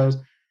because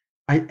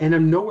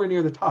I'm nowhere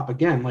near the top.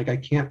 Again, like I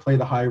can't play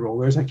the high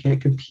rollers. I can't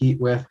compete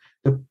with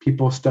the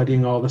people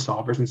studying all the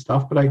solvers and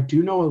stuff, but I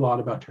do know a lot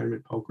about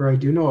tournament poker. I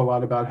do know a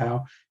lot about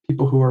how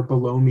people who are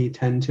below me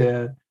tend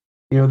to,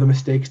 the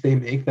mistakes they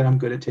make that I'm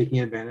good at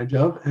taking advantage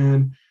of.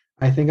 And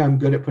I think I'm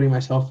good at putting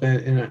myself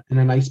in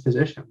a nice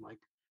position. Like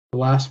the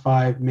last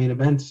 5 main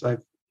events,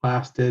 I've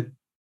lasted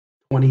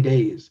 20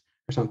 days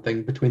or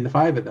something between the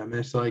 5 of them. And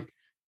it's like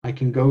I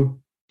can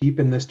go deep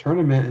in this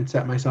tournament and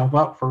set myself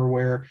up for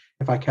where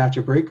if I catch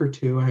a break or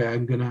two,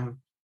 I'm gonna,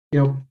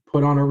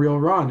 put on a real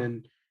run.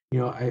 And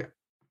I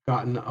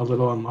gotten a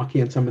little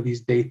unlucky in some of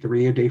these day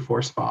 3 or day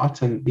 4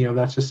 spots, and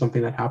that's just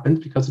something that happens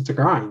because it's a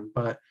grind.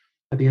 But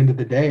at the end of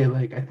the day,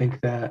 like I think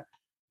that,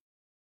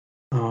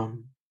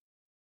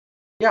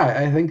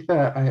 I think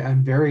that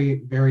I'm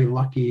very, very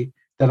lucky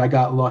that I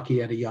got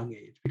lucky at a young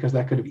age because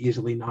that could have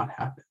easily not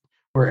happened,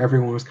 where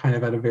everyone was kind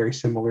of at a very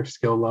similar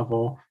skill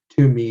level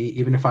to me,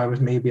 even if I was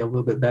maybe a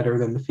little bit better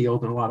than the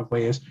field in a lot of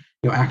ways.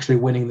 Actually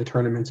winning the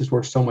tournaments is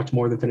worth so much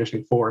more than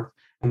finishing 4th,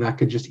 and that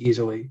could just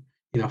easily,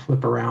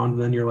 flip around.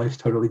 And then your life's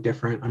totally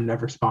different. I'm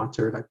never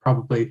sponsored. I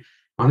probably,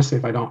 honestly,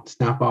 if I don't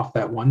snap off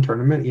that one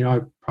tournament,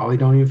 I probably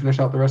don't even finish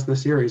out the rest of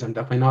the series. I'm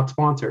definitely not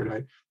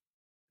sponsored.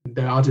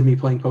 The odds of me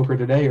playing poker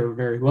today are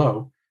very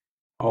low.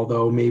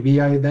 Although maybe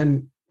I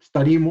then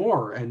study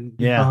more and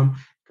become,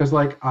 because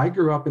like I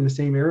grew up in the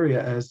same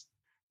area as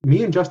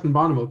me and Justin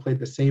Bonomo played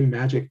the same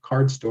Magic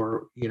card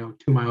store, 2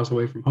 miles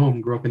away from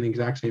home, grew up in the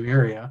exact same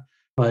area.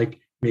 Like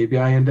maybe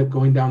I end up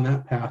going down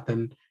that path.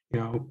 And,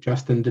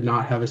 Justin did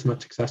not have as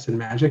much success in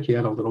Magic. He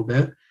had a little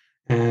bit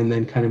and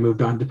then kind of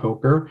moved on to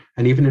poker.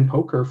 And even in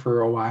poker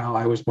for a while,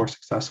 I was more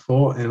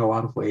successful in a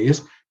lot of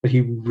ways, but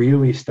he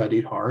really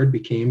studied hard,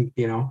 became,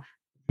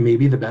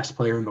 maybe the best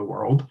player in the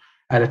world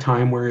at a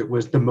time where it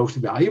was the most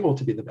valuable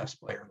to be the best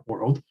player in the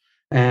world.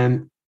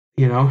 And,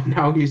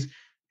 now he's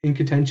in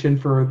contention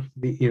for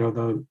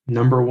the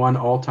number 1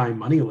 all-time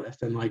money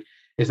list. And like,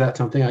 is that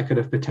something I could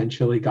have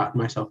potentially gotten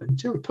myself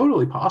into?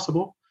 Totally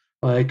possible.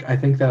 Like, I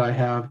think that I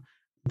have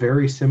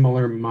very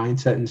similar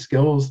mindset and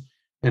skills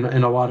in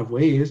a lot of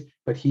ways,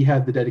 but he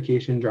had the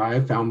dedication,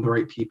 drive, found the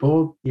right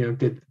people,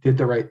 did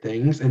the right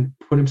things and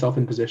put himself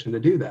in position to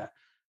do that.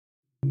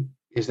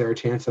 Is there a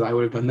chance that I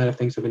would have done that if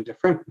things have been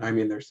different? I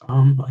mean, there's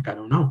some, like, I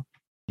don't know.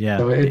 Yeah.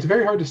 So it's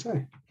very hard to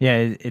say.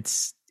 Yeah,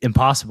 it's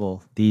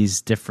impossible.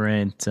 These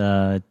different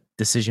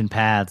decision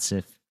paths,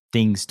 if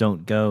things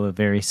don't go a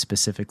very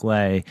specific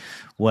way,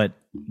 what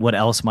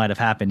else might have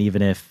happened,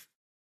 even if,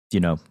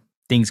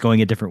 things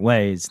going a different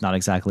way is not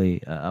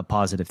exactly a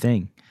positive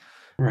thing.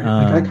 Right.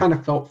 Like I kind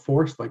of felt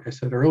forced, like I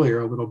said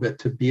earlier, a little bit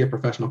to be a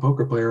professional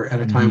poker player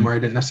at a time where I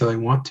didn't necessarily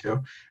want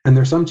to. And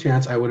there's some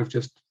chance I would have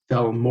just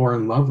fell more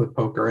in love with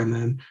poker and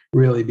then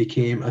really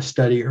became a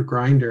studier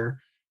grinder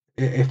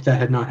if that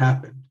had not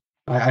happened.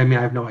 I mean,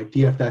 I have no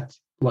idea if that's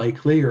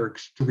likely or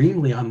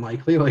extremely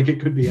unlikely. Like it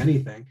could be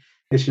anything.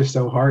 It's just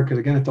so hard because,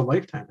 again, it's a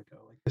lifetime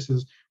ago. Like this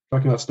is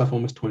talking about stuff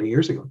almost 20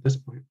 years ago at this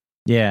point.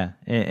 Yeah.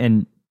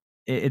 And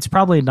it's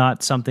probably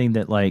not something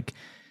that like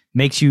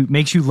makes you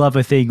love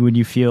a thing when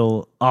you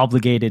feel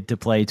obligated to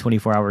play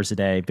 24 hours a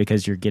day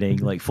because you're getting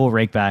like full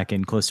rake back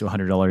and close to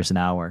 $100 an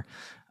hour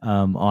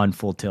on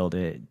full tilt.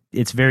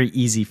 It's very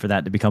easy for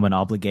that to become an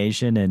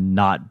obligation and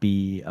not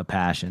be a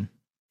passion.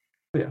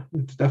 Yeah,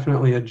 it's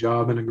definitely a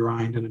job and a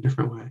grind in a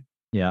different way.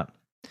 Yeah.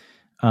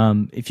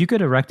 If you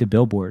could erect a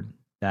billboard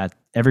that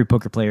every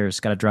poker player's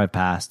got to drive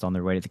past on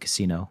their way to the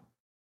casino,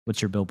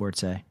 what's your billboard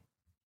say?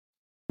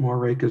 More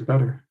rake is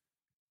better.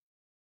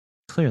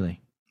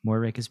 Clearly, more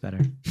rake is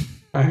better.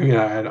 I mean,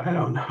 I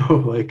don't know.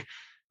 Like,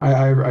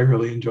 I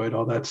really enjoyed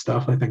all that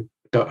stuff. I think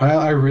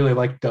I really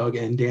like Doug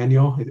and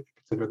Daniel. I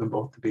consider them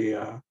both to be,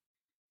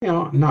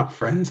 not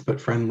friends,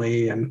 but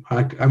friendly. And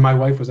my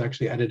wife was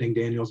actually editing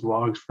Daniel's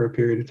vlogs for a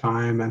period of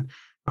time.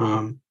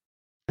 And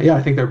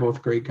I think they're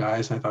both great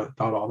guys. I thought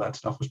all that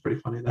stuff was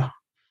pretty funny, though.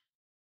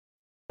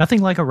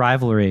 Nothing like a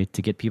rivalry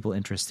to get people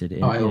interested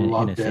in, I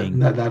loved in a it. thing.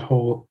 That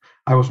whole,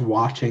 I was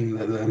watching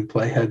them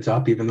play heads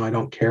up, even though I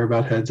don't care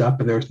about heads up,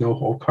 and there was no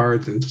hole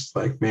cards, and just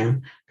like,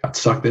 man, got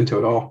sucked into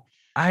it all.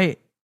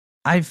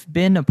 I've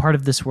been a part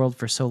of this world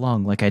for so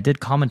long. Like I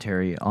did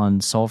commentary on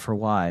Solve for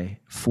Why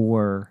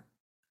for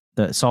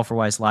the Solve for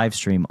Why's live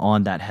stream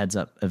on that heads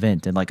up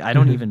event. And like, I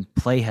don't even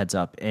play heads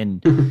up.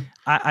 And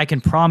I can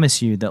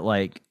promise you that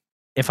like,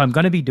 if I'm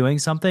going to be doing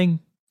something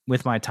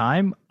with my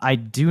time, I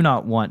do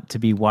not want to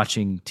be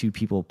watching two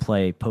people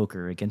play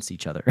poker against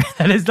each other.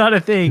 That is not a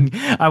thing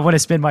I want to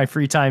spend my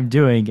free time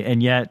doing.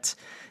 And yet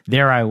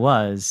there I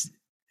was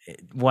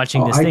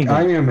watching this thing.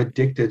 I am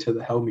addicted to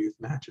the Hellmuth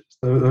matches.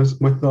 Those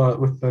with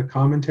the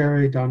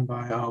commentary done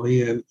by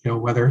Ali and,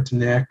 whether it's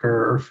Nick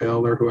or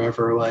Phil or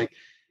whoever, like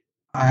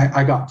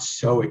I got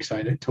so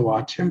excited to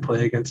watch him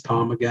play against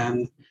Tom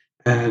again.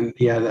 And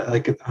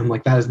I'm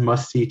like, that is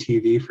must see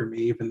TV for me,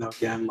 even though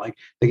again, like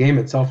the game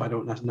itself, I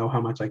don't know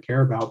how much I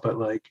care about, but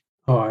like,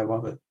 oh, I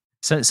love it.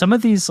 So some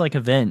of these like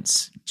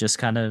events just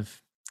kind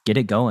of get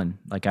it going.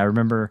 Like I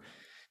remember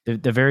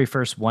the very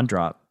first one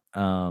drop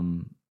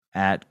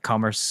at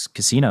Commerce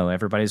Casino,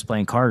 everybody's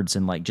playing cards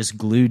and like just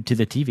glued to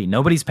the TV.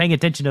 Nobody's paying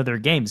attention to their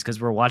games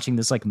because we're watching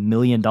this like $1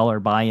 million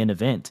buy-in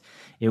event.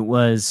 It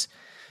was,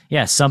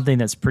 something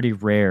that's pretty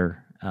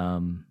rare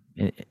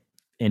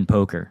in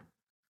poker.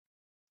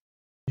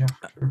 Yeah,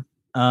 for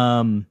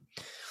sure.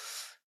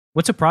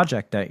 What's a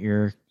project that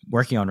you're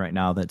working on right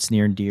now that's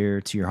near and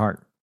dear to your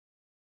heart?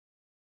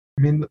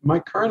 I mean, my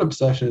current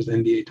obsession is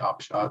NBA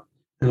Top Shot,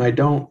 and I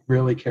don't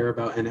really care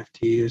about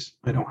NFTs.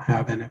 I don't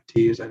have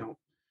NFTs. I don't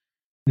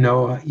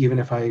know even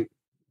if I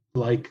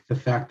like the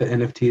fact that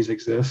NFTs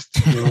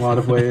exist in a lot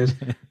of ways.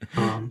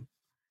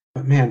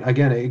 But man,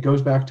 again, it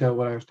goes back to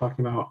what I was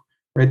talking about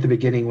right at the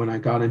beginning when I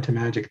got into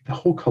Magic, the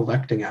whole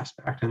collecting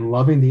aspect and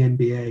loving the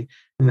NBA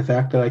and the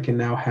fact that I can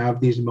now have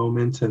these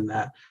moments and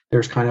that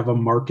there's kind of a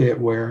market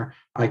where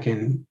I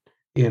can,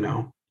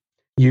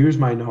 use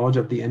my knowledge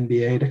of the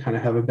NBA to kind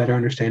of have a better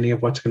understanding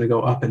of what's going to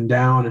go up and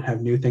down and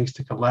have new things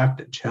to collect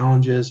and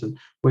challenges and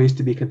ways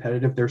to be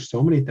competitive. There's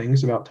so many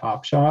things about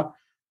Top Shot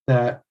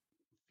that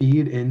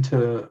feed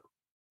into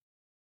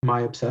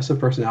my obsessive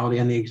personality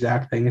and the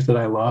exact things that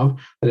I love,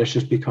 that it's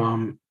just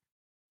become,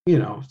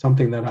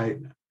 something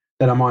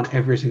that I'm on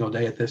every single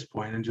day at this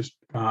point, and just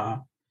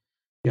I'm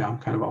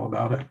kind of all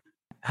about it.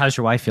 How does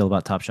your wife feel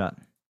about Top Shot?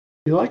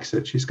 She likes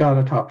it. She's got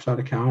a Top Shot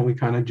account. We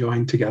kind of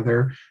joined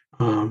together.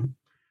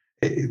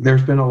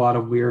 There's been a lot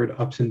of weird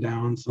ups and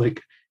downs.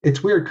 Like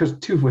it's weird because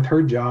too, with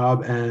her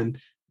job and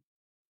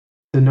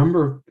the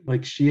number of,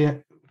 like, she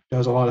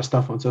does a lot of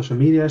stuff on social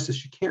media, so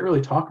she can't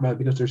really talk about it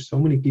because there's so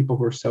many people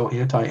who are so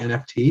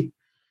anti-NFT,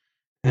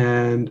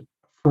 and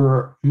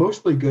for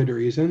mostly good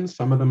reasons.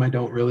 Some of them I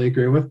don't really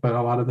agree with, but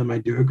a lot of them I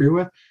do agree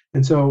with.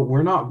 And so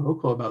we're not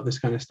vocal about this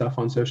kind of stuff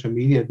on social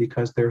media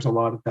because there's a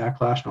lot of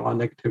backlash and a lot of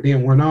negativity,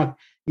 and we're not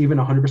even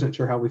 100%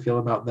 sure how we feel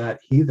about that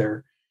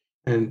either,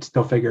 and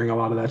still figuring a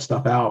lot of that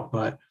stuff out.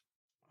 But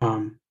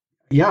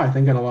I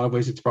think in a lot of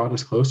ways it's brought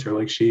us closer.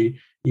 Like, she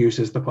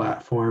uses the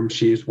platform,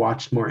 she's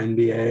watched more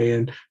NBA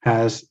and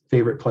has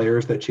favorite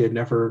players that she had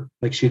never,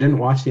 like, she didn't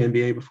watch the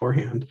NBA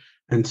beforehand.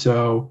 And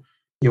so,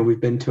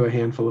 we've been to a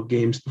handful of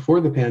games before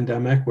the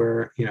pandemic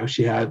where,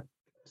 she had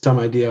some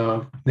idea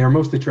of, they were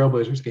mostly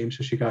Trailblazers games.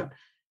 So she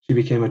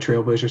became a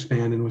Trailblazers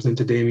fan and was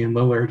into Damian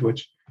Lillard,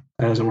 which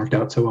that hasn't worked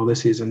out so well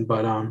this season.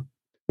 But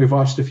we've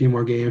watched a few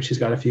more games. She's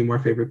got a few more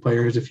favorite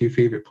players, a few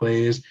favorite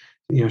plays.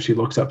 She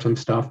looks up some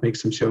stuff,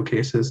 makes some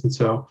showcases. And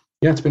so,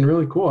 it's been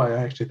really cool. I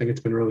actually think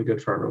it's been really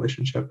good for our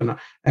relationship. And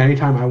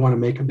anytime I want to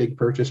make a big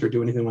purchase or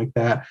do anything like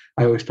that,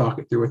 I always talk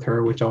it through with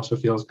her, which also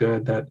feels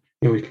good that,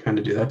 we can kind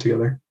of do that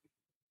together.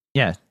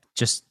 Yeah,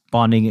 just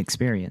bonding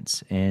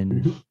experience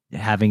and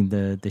having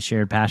the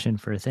shared passion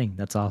for a thing.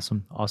 That's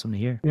awesome. Awesome to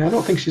hear. Yeah, I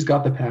don't think she's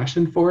got the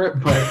passion for it,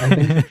 but I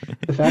think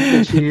the fact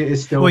that she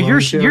is still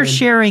you're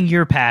sharing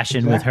your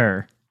passion with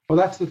her. Well,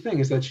 that's the thing,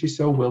 is that she's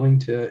so willing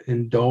to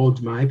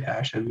indulge my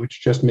passion,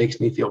 which just makes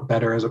me feel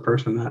better as a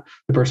person, that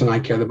the person I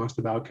care the most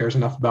about cares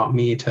enough about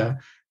me to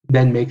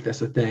then make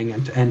this a thing,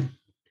 and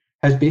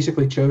has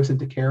basically chosen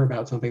to care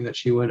about something that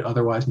she would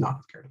otherwise not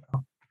have cared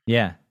about.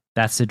 Yeah,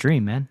 that's the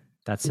dream, man.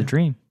 That's the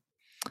dream.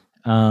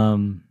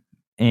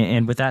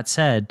 And with that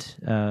said,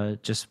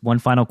 just one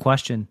final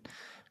question.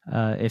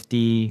 If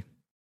the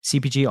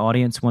CPG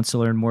audience wants to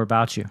learn more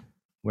about you,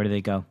 where do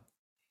they go?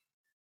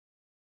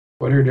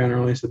 Twitter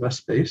generally is the best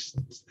space.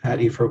 It's at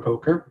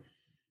EfroPoker.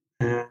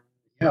 And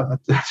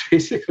that's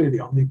basically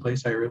the only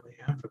place I really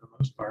am for the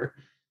most part.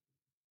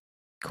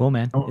 Cool,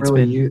 man.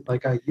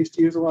 I used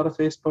to use a lot of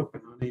Facebook,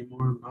 but not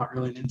anymore. I'm not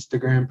really an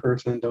Instagram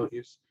person. Don't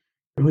use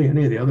really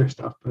any of the other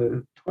stuff,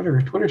 but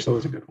Twitter still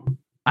is a good one.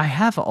 I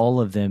have all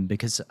of them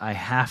because I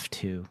have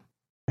to.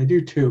 I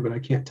do too, but I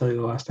can't tell you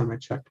the last time I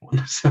checked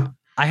one. So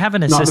I have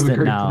an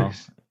assistant now.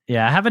 Place.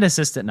 Yeah, I have an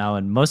assistant now,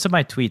 and most of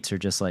my tweets are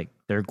just like,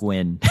 they're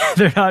Gwen.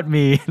 They're not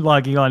me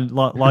logging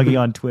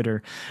on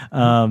Twitter.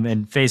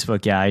 And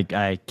Facebook,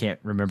 I can't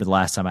remember the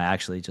last time I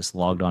actually just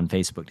logged on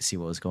Facebook to see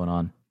what was going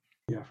on.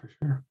 Yeah, for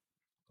sure.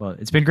 Well,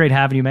 it's been great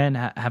having you, man.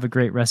 Have a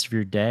great rest of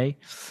your day.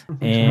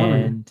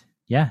 And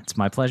it's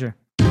my pleasure.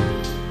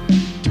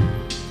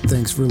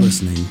 Thanks for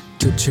listening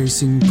to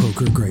Chasing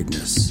Poker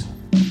Greatness.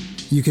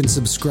 You can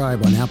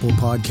subscribe on Apple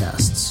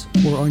Podcasts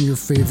or on your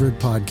favorite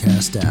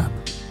podcast app.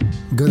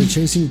 Go to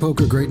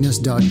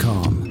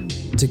chasingpokergreatness.com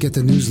to get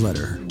the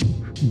newsletter,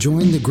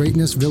 join the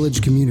Greatness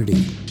Village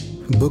community,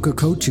 book a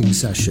coaching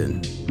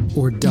session,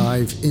 or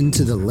dive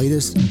into the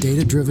latest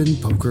data-driven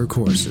poker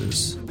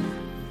courses.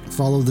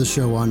 Follow the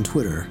show on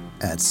Twitter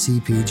at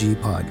CPG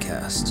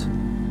Podcast.